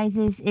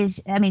exercises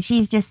is,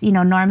 she's just,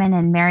 Norman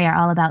and Mary are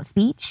all about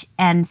speech.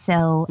 And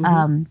so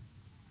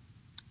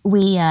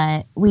we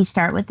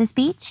start with the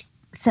speech.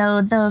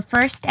 So the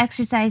first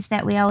exercise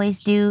that we always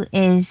do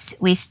is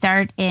we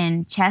start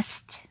in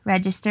chest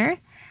register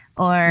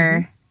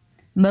or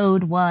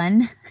mode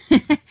 1.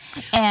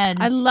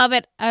 And I love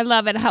it.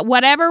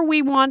 Whatever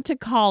we want to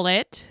call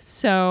it.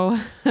 So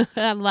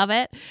I love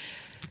it.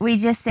 We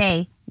just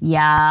say,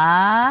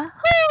 Yahoo!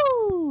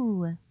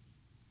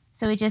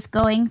 So we're just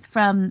going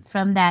from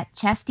that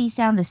chesty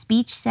sound, the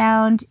speech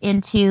sound,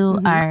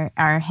 into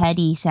our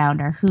heady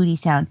sound, our hooty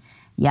sound.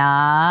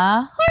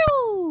 Yahoo!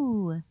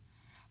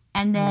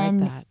 And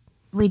then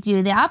we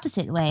do the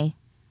opposite way.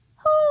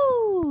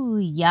 Hoo!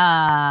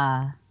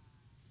 Yah!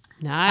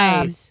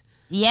 Nice.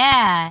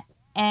 Yeah.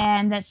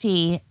 And let's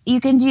see.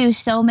 You can do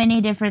so many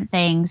different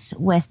things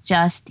with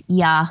just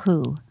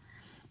Yahoo.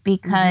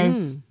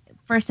 Because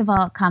first of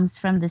all, it comes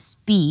from the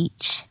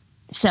speech.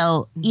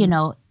 So,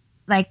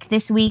 like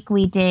this week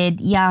we did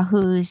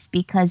Yahoos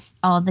because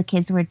all the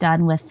kids were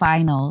done with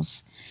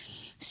finals.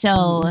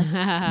 So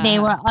they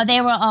were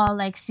all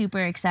like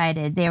super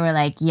excited. They were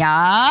like,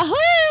 Yahoo!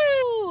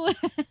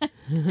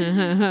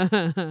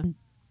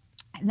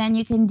 Then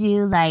you can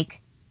do like,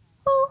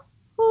 hoo,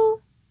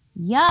 hoo,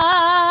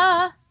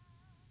 yeah.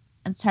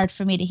 It's hard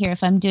for me to hear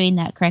if I'm doing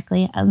that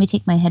correctly. Let me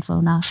take my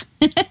headphone off.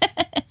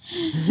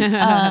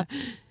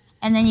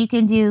 And then you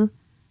can do,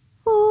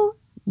 hoo,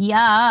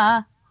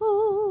 yeah,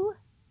 hoo,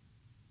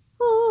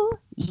 hoo,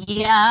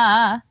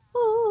 yeah,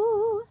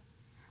 hoo.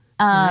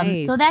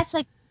 Nice. So that's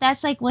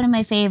like one of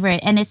my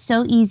favorite, and it's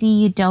so easy.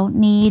 You don't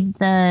need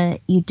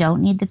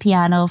the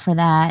piano for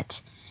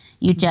that.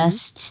 You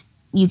just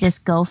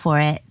go for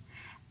it.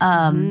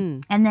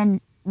 And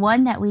then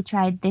one that we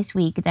tried this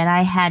week that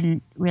I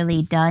hadn't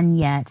really done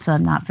yet, so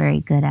I'm not very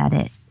good at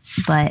it.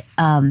 But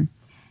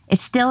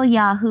it's still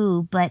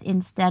Yahoo, but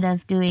instead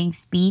of doing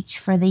speech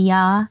for the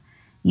Yah,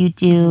 you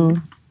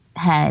do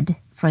head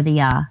for the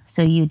Yah.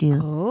 So you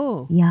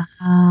do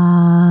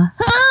Yahoo.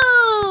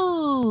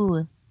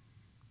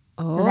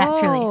 So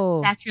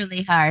that's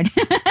really hard.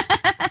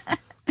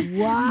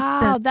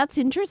 Wow, that's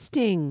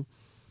interesting.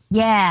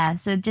 Yeah,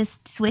 so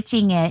just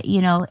switching it,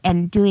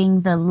 and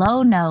doing the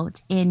low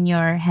note in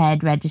your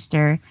head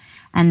register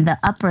and the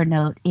upper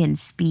note in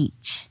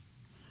speech.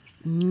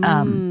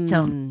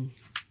 So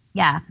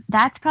yeah,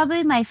 that's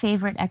probably my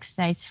favorite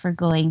exercise for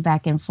going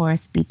back and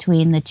forth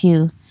between the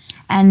two.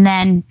 And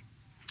then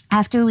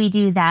after we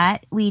do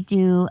that, we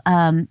do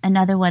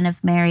another one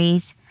of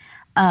Mary's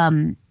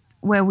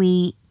where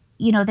we,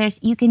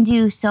 you can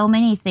do so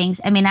many things.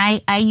 I mean,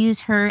 I use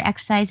her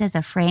exercise as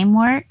a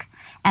framework,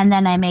 and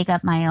then I make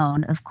up my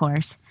own, of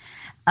course.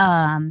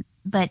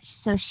 But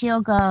so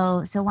she'll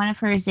go, so one of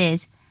hers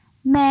is,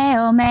 me,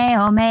 oh, me,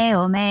 oh, me,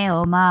 oh, me,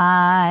 oh,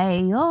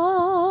 my,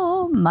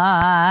 oh,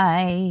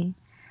 my.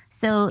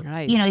 So,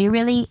 nice. You're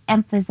really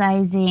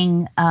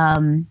emphasizing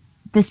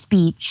the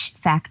speech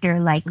factor,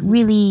 like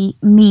really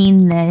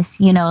mean this,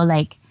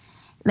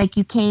 like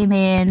you came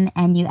in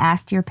and you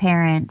asked your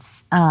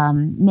parents,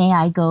 may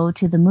I go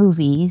to the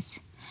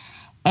movies?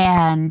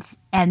 And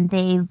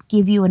they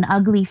give you an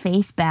ugly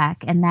face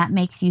back, and that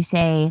makes you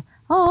say,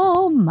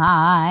 oh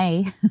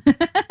my.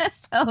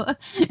 so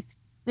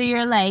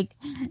you're like,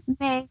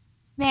 may,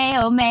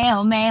 oh, may,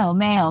 oh, may, oh,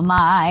 may, oh,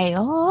 my,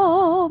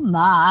 oh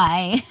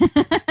my.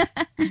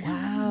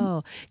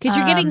 Wow, because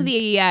you're getting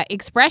the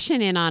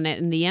expression in on it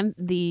and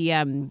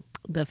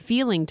the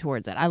feeling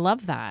towards it. I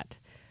love that.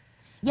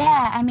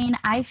 Yeah, I mean,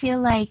 I feel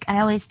like I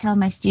always tell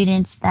my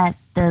students that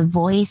the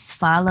voice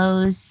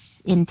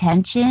follows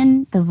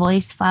intention, the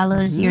voice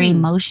follows your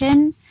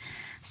emotion.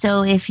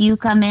 So if you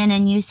come in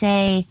and you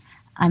say,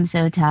 I'm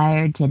so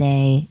tired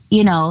today,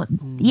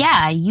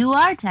 yeah, you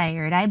are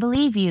tired. I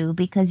believe you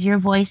because your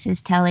voice is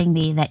telling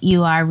me that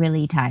you are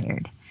really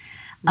tired.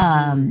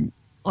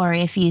 Or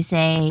if you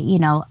say,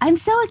 I'm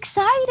so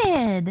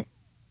excited,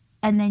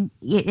 and then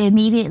it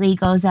immediately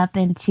goes up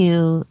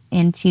into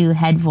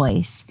head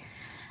voice.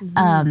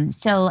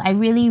 So I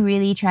really,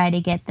 really try to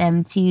get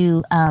them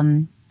to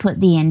put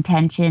the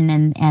intention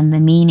and the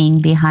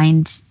meaning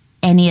behind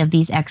any of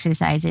these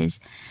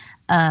exercises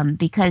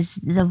because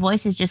the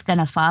voice is just going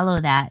to follow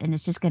that and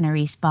it's just going to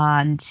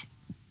respond.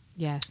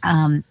 Yes.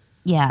 To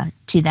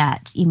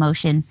that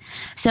emotion.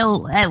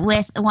 So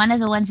with one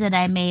of the ones that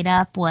I made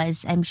up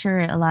was, I'm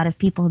sure a lot of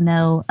people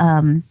know,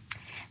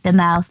 the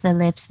mouth, the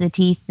lips, the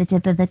teeth, the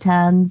tip of the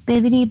tongue,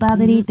 bibbidi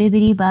bobbidi,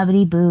 bibbidi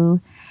bobbidi boo.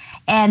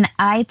 And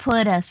I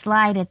put a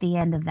slide at the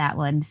end of that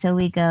one. So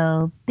we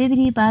go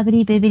bibbidi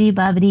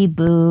bobbidi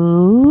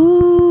boo.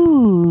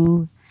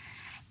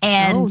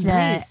 And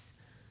nice.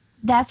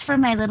 That's for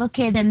my little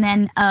kid. And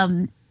then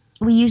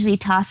we usually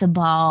toss a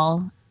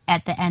ball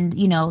at the end,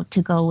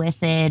 to go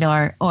with it,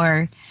 or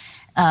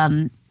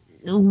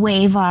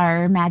wave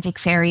our magic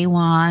fairy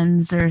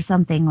wands or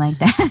something like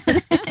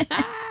that.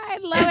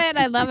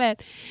 I love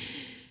it.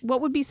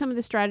 What would be some of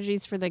the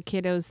strategies for the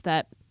kiddos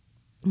that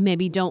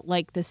maybe don't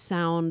like the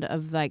sound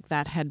of like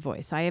that head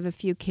voice? I have a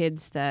few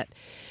kids that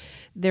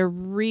they're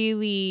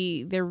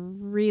really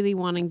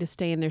wanting to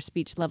stay in their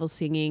speech level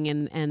singing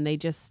and they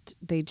just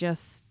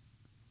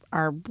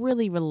are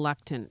really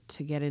reluctant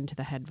to get into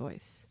the head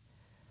voice.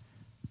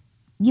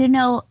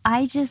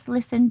 I just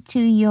listened to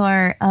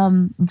your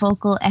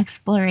vocal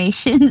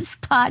explorations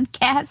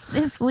podcast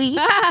this week.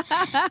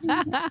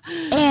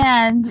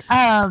 And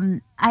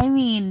I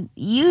mean,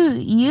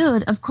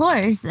 you of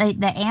course,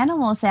 the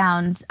animal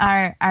sounds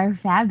are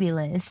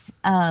fabulous.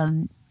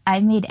 I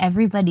made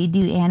everybody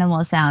do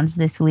animal sounds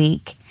this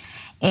week.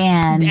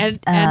 And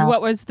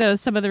what was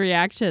some of the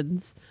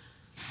reactions?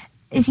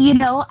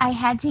 I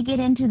had to get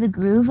into the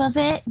groove of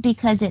it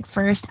because at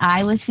first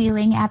I was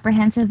feeling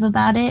apprehensive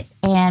about it.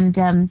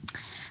 And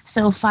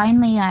so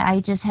finally I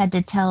just had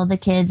to tell the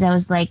kids, I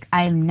was like,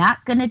 I'm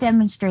not going to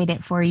demonstrate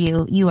it for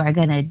you. You are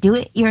going to do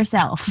it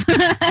yourself.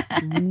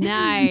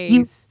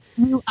 Nice.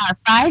 You are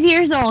 5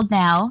 years old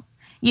now.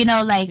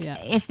 Like Yeah.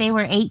 if they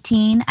were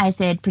 18, I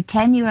said,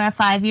 pretend you are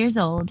 5 years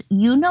old.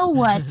 You know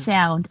what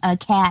sound a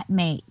cat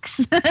makes.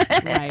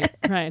 Right.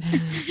 Right.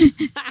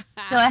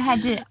 So I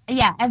had to,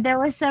 yeah, and there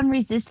was some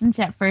resistance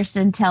at first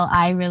until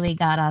I really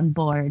got on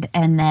board,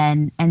 and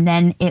then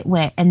it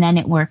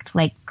worked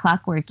like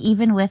clockwork,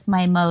 even with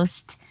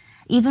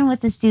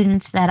the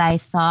students that I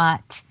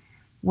thought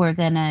were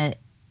gonna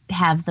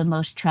have the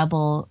most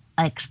trouble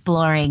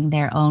exploring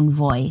their own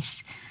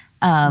voice.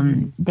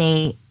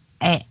 They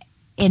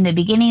in the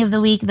beginning of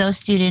the week, those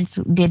students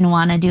didn't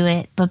want to do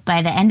it, but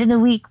by the end of the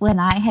week, when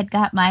I had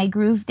got my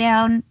groove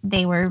down,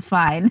 they were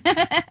fine.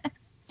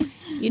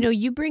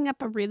 You bring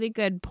up a really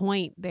good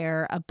point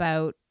there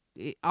about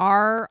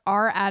our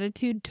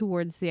attitude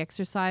towards the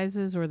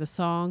exercises or the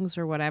songs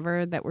or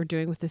whatever that we're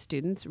doing with the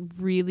students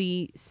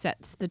really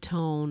sets the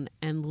tone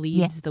and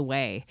leads the Yes.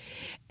 way.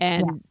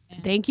 And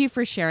thank you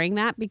for sharing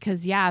that,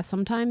 because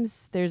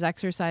sometimes there's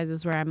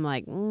exercises where I'm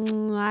like,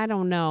 I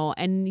don't know,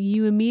 and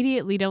you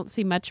immediately don't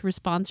see much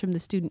response from the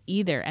student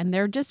either, and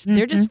they're just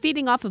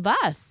feeding off of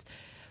us.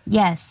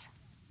 Yes.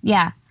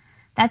 Yeah.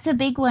 That's a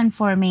big one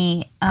for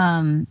me.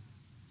 I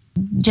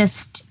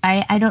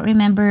don't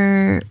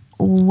remember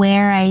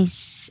where I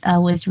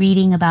was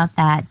reading about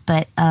that,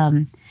 but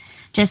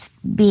just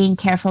being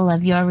careful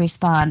of your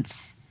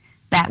response.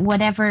 That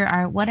what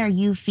are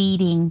you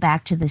feeding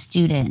back to the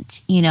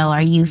student?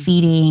 Are you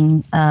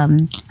feeding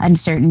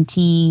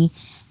uncertainty,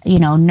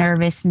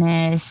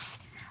 nervousness?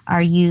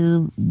 Are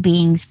you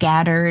being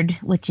scattered,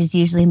 which is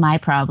usually my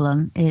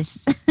problem,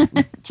 is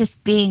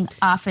just being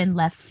off in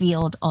left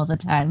field all the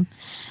time.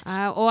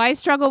 I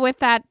struggle with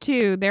that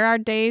too. There are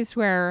days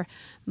where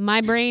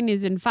my brain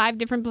is in 5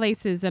 different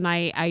places, and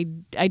I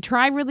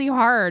try really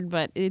hard,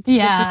 but it's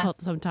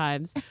difficult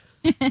sometimes.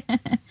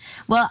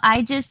 Well,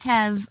 I just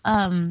have,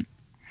 to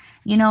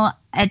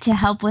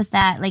help with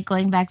that, like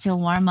going back to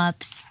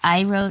warm-ups,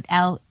 I wrote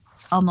out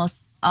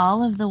almost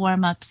all of the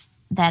warm-ups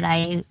that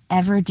I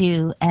ever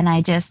do, and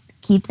I just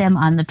keep them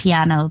on the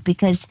piano,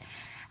 because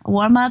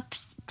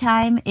warm-ups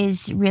time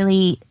is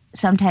really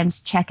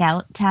sometimes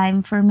checkout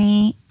time for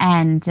me,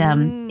 and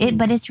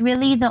but it's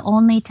really the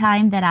only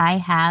time that I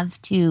have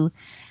to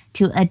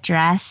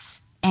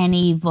address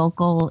any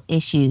vocal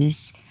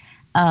issues,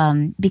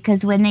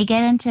 because when they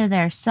get into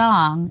their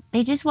song,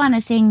 they just want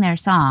to sing their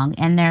song,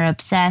 and they're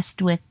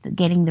obsessed with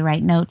getting the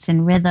right notes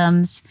and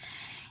rhythms,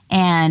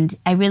 and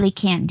I really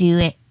can't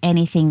do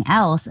anything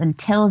else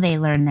until they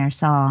learn their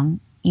song,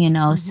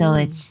 so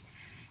it's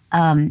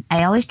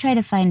I always try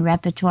to find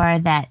repertoire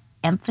that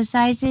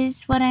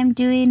emphasizes what I'm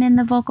doing in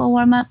the vocal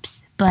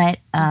warm-ups, but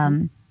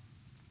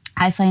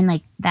I find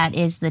like that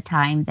is the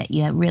time that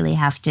you really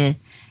have to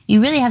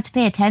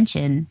pay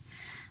attention,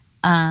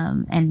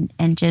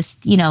 and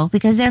just,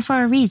 because they're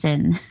for a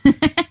reason.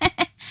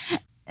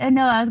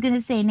 No, I was going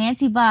to say,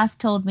 Nancy Boss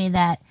told me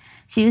that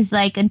she was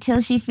like, until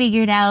she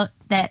figured out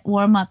that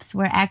warm-ups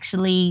were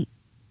actually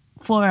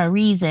for a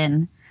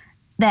reason,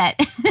 that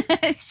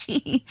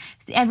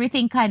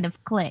everything kind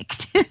of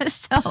clicked.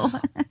 So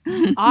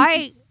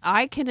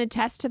I can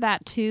attest to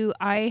that too.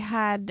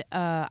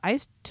 I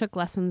took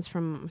lessons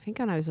from, I think,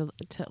 when I was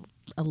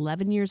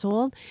 11 years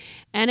old,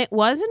 and it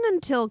wasn't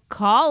until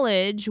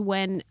college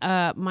when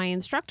my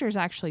instructors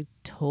actually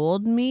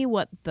told me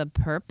what the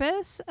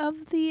purpose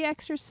of the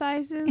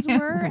exercises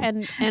were,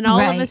 and all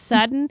of a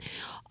sudden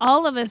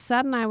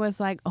I was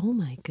like, oh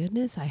my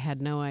goodness, I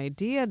had no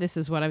idea this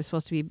is what I'm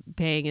supposed to be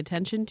paying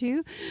attention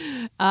to.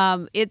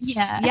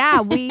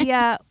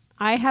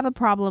 I have a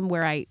problem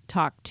where I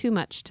talk too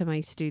much to my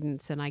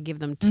students and I give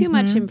them too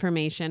much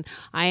information.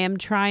 I am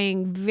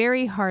trying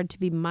very hard to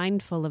be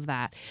mindful of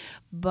that,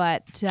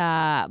 but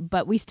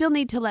we still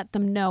need to let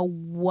them know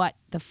what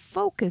the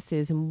focus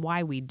is and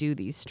why we do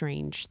these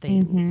strange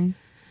things.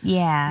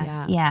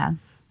 Yeah.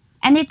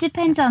 And it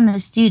depends on the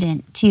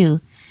student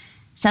too.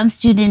 Some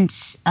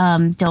students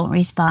don't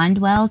respond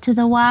well to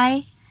the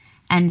why,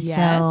 and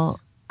so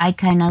I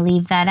kind of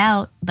leave that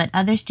out. But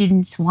other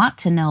students want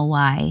to know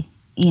why.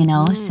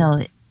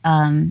 So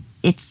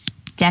it's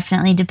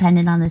definitely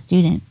dependent on the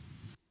student.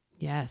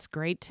 Yes,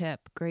 great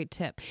tip.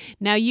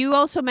 Now, you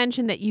also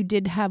mentioned that you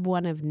did have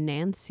one of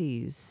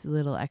Nancy's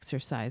little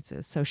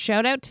exercises. So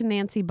shout out to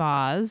Nancy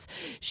Boz.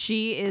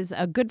 She is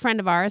a good friend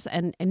of ours,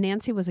 and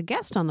Nancy was a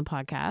guest on the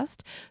podcast.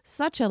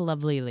 Such a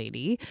lovely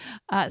lady.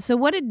 So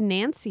what did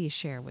Nancy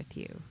share with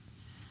you?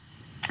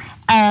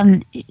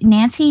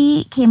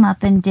 Nancy came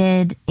up and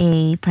did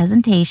a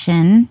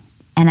presentation,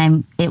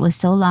 and it was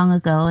so long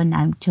ago, and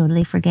I'm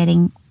totally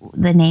forgetting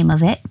the name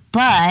of it.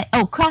 But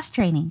cross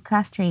training.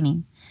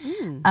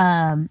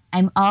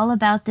 I'm all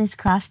about this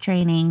cross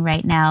training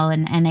right now,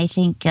 and I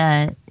think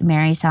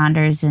Mary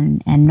Saunders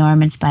and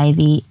Norman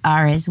Spivey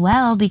are as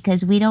well,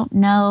 because we don't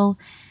know,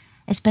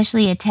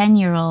 especially a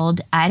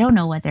 10-year-old. I don't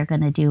know what they're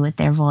going to do with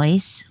their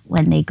voice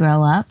when they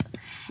grow up.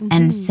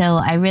 And so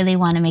I really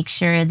want to make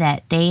sure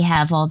that they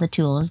have all the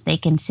tools. They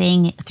can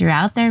sing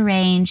throughout their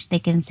range. They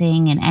can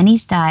sing in any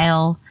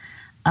style,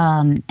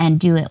 and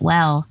do it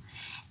well.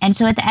 And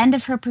so at the end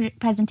of her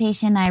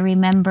presentation, I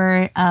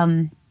remember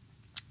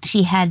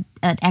she had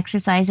an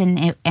exercise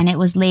and it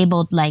was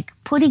labeled like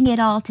putting it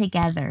all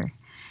together.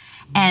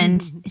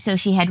 And so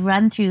she had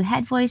run through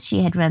head voice,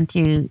 she had run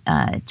through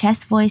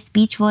chest voice,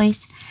 speech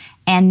voice,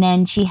 and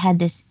then she had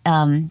this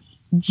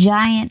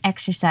giant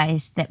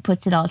exercise that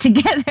puts it all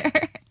together.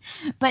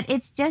 But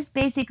it's just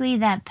basically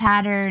that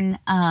pattern.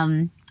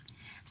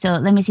 So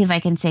let me see if I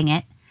can sing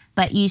it.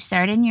 But you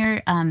start in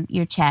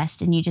your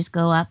chest and you just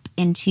go up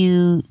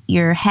into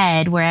your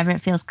head wherever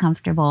it feels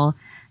comfortable.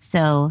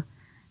 So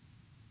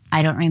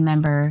I don't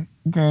remember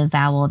the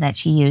vowel that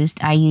she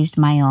used. I used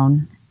my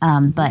own.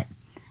 But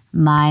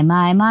my.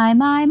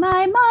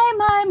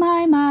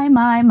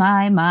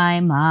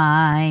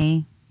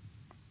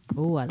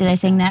 Oh, Did I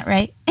sing that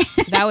right?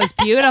 That was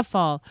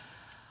beautiful.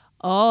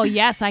 Oh,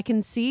 yes, I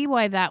can see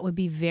why that would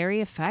be very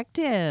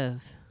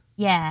effective.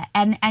 Yeah,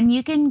 and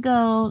you can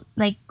go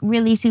like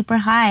really super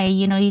high.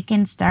 You know, you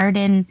can start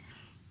in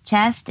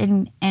chest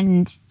and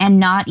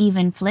not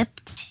even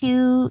flip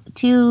to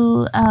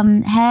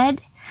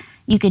head.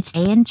 You could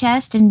stay in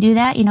chest and do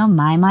that. You know,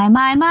 my.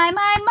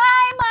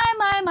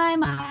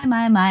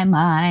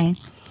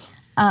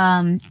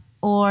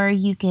 Or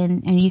you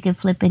can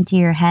flip into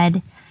your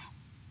head.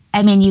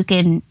 I mean, you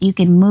can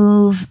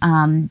move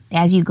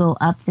as you go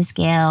up the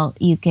scale.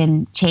 You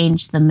can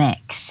change the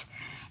mix.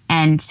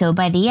 And so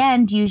by the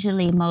end,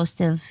 usually most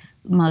of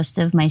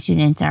my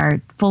students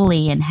are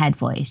fully in head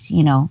voice,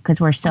 you know, because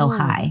we're so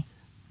high.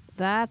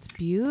 That's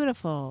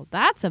beautiful.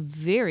 That's a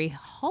very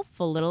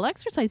helpful little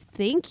exercise.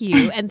 Thank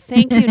you. And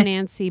thank you,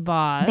 Nancy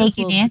Boss. Thank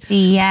you, Nancy.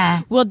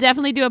 Yeah. We'll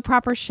definitely do a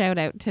proper shout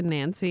out to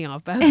Nancy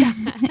about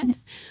that.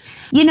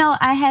 You know,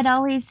 I had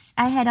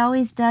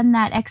always done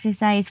that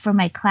exercise for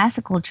my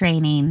classical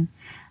training,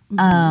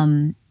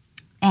 and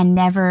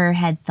never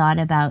had thought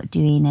about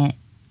doing it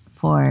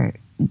for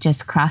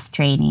just cross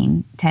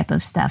training type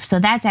of stuff. So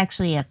that's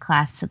actually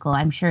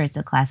I'm sure it's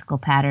a classical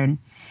pattern.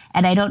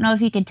 And I don't know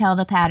if you could tell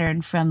the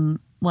pattern from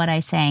what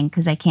I sang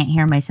because I can't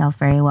hear myself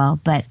very well.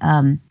 But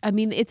I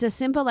mean, it's a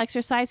simple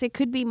exercise. It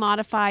could be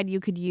modified. You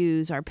could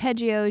use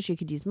arpeggios. You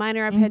could use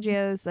minor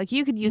arpeggios. Like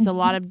you could use a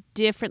lot of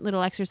different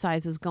little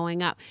exercises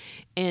going up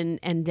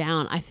and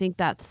down. I think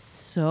that's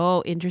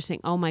so interesting.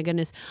 Oh my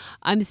goodness.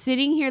 I'm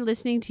sitting here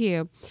listening to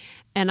you.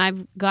 And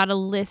I've got a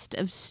list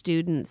of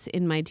students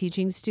in my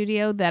teaching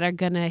studio that are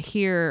going to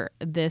hear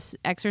this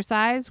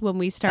exercise when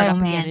we start up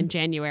again in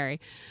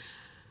January.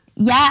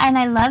 Yeah, and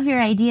I love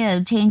your idea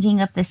of changing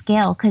up the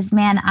scale because,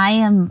 man, I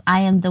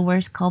am the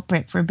worst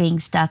culprit for being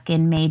stuck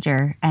in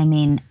major. I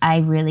mean, I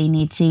really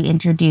need to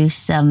introduce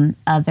some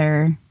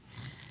other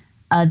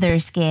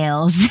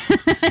scales.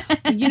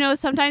 You know,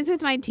 sometimes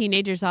with my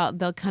teenagers,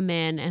 they'll come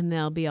in and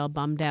they'll be all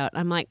bummed out.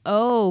 I'm like,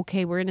 oh,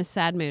 okay, we're in a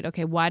sad mood.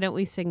 Okay, why don't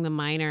we sing the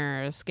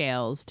minor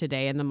scales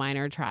today and the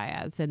minor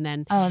triads? And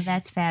then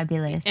that's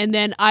fabulous. And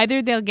then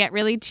either they'll get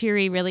really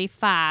cheery really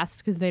fast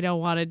because they don't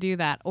want to do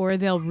that, or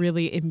they'll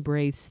really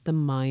embrace the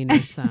minor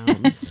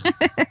sounds.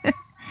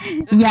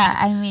 Yeah,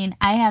 I mean,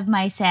 I have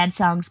my sad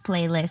songs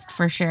playlist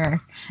for sure.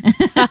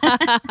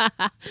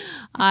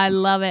 I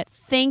love it.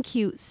 Thank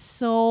you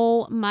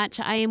so much.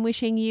 I am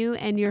wishing you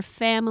and your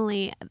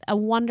family a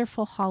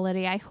wonderful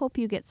holiday. I hope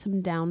you get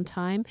some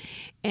downtime.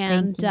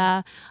 And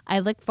I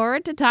look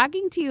forward to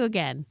talking to you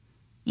again.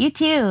 You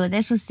too.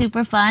 This was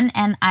super fun.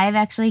 And I've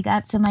actually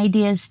got some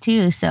ideas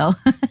too. So,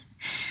 and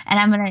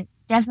I'm going to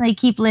definitely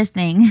keep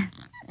listening.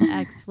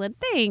 Excellent.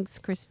 Thanks,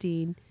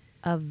 Christine.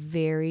 A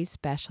very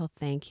special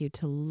thank you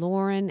to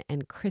Lauren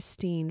and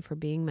Christine for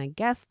being my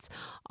guests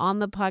on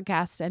the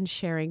podcast and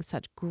sharing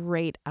such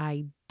great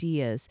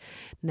ideas.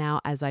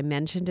 Now, as I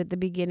mentioned at the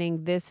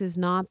beginning, this is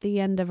not the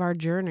end of our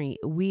journey.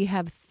 We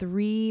have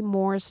 3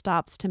 more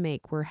stops to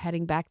make. We're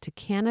heading back to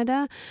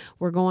Canada.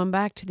 We're going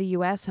back to the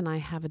US, and I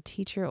have a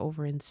teacher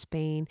over in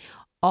Spain,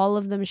 all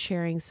of them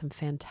sharing some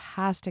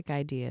fantastic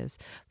ideas.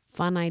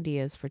 Fun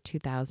ideas for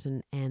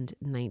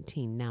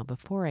 2019. Now,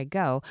 before I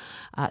go,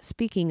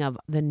 speaking of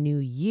the new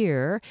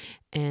year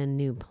and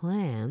new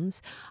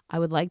plans, I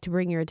would like to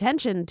bring your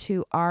attention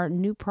to our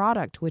new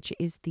product, which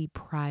is the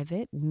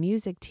Private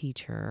Music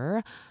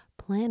Teacher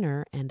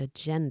Planner and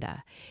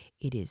Agenda.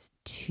 It is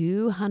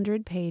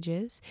 200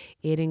 pages.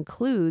 It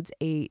includes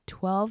a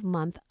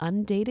 12-month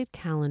undated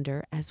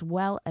calendar as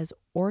well as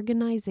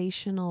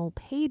organizational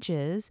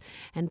pages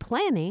and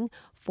planning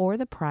for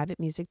the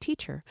private music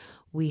teacher.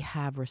 We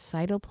have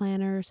recital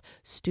planners,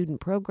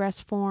 student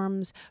progress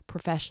forms,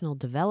 professional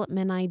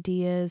development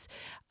ideas,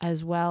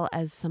 as well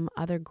as some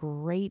other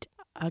great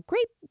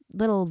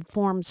little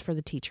forms for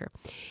the teacher.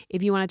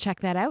 If you want to check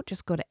that out,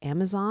 just go to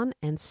Amazon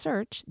and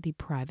search the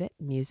Private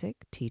Music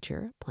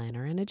Teacher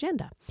Planner and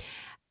Agenda.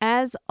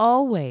 As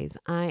always,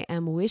 I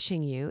am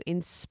wishing you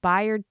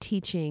inspired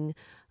teaching,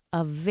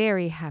 a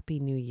very happy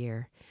new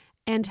year,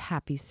 and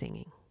happy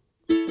singing.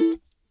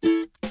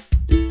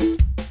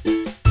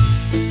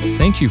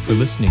 Thank you for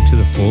listening to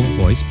the Full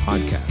Voice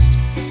Podcast.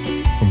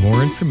 For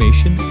more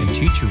information and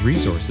teacher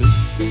resources,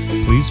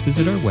 please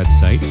visit our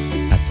website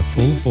at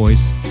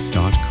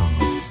thefullvoice.com.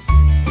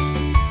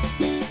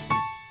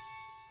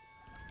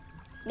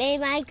 They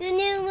like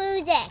new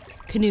music.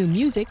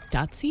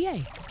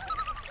 canoemusic.ca.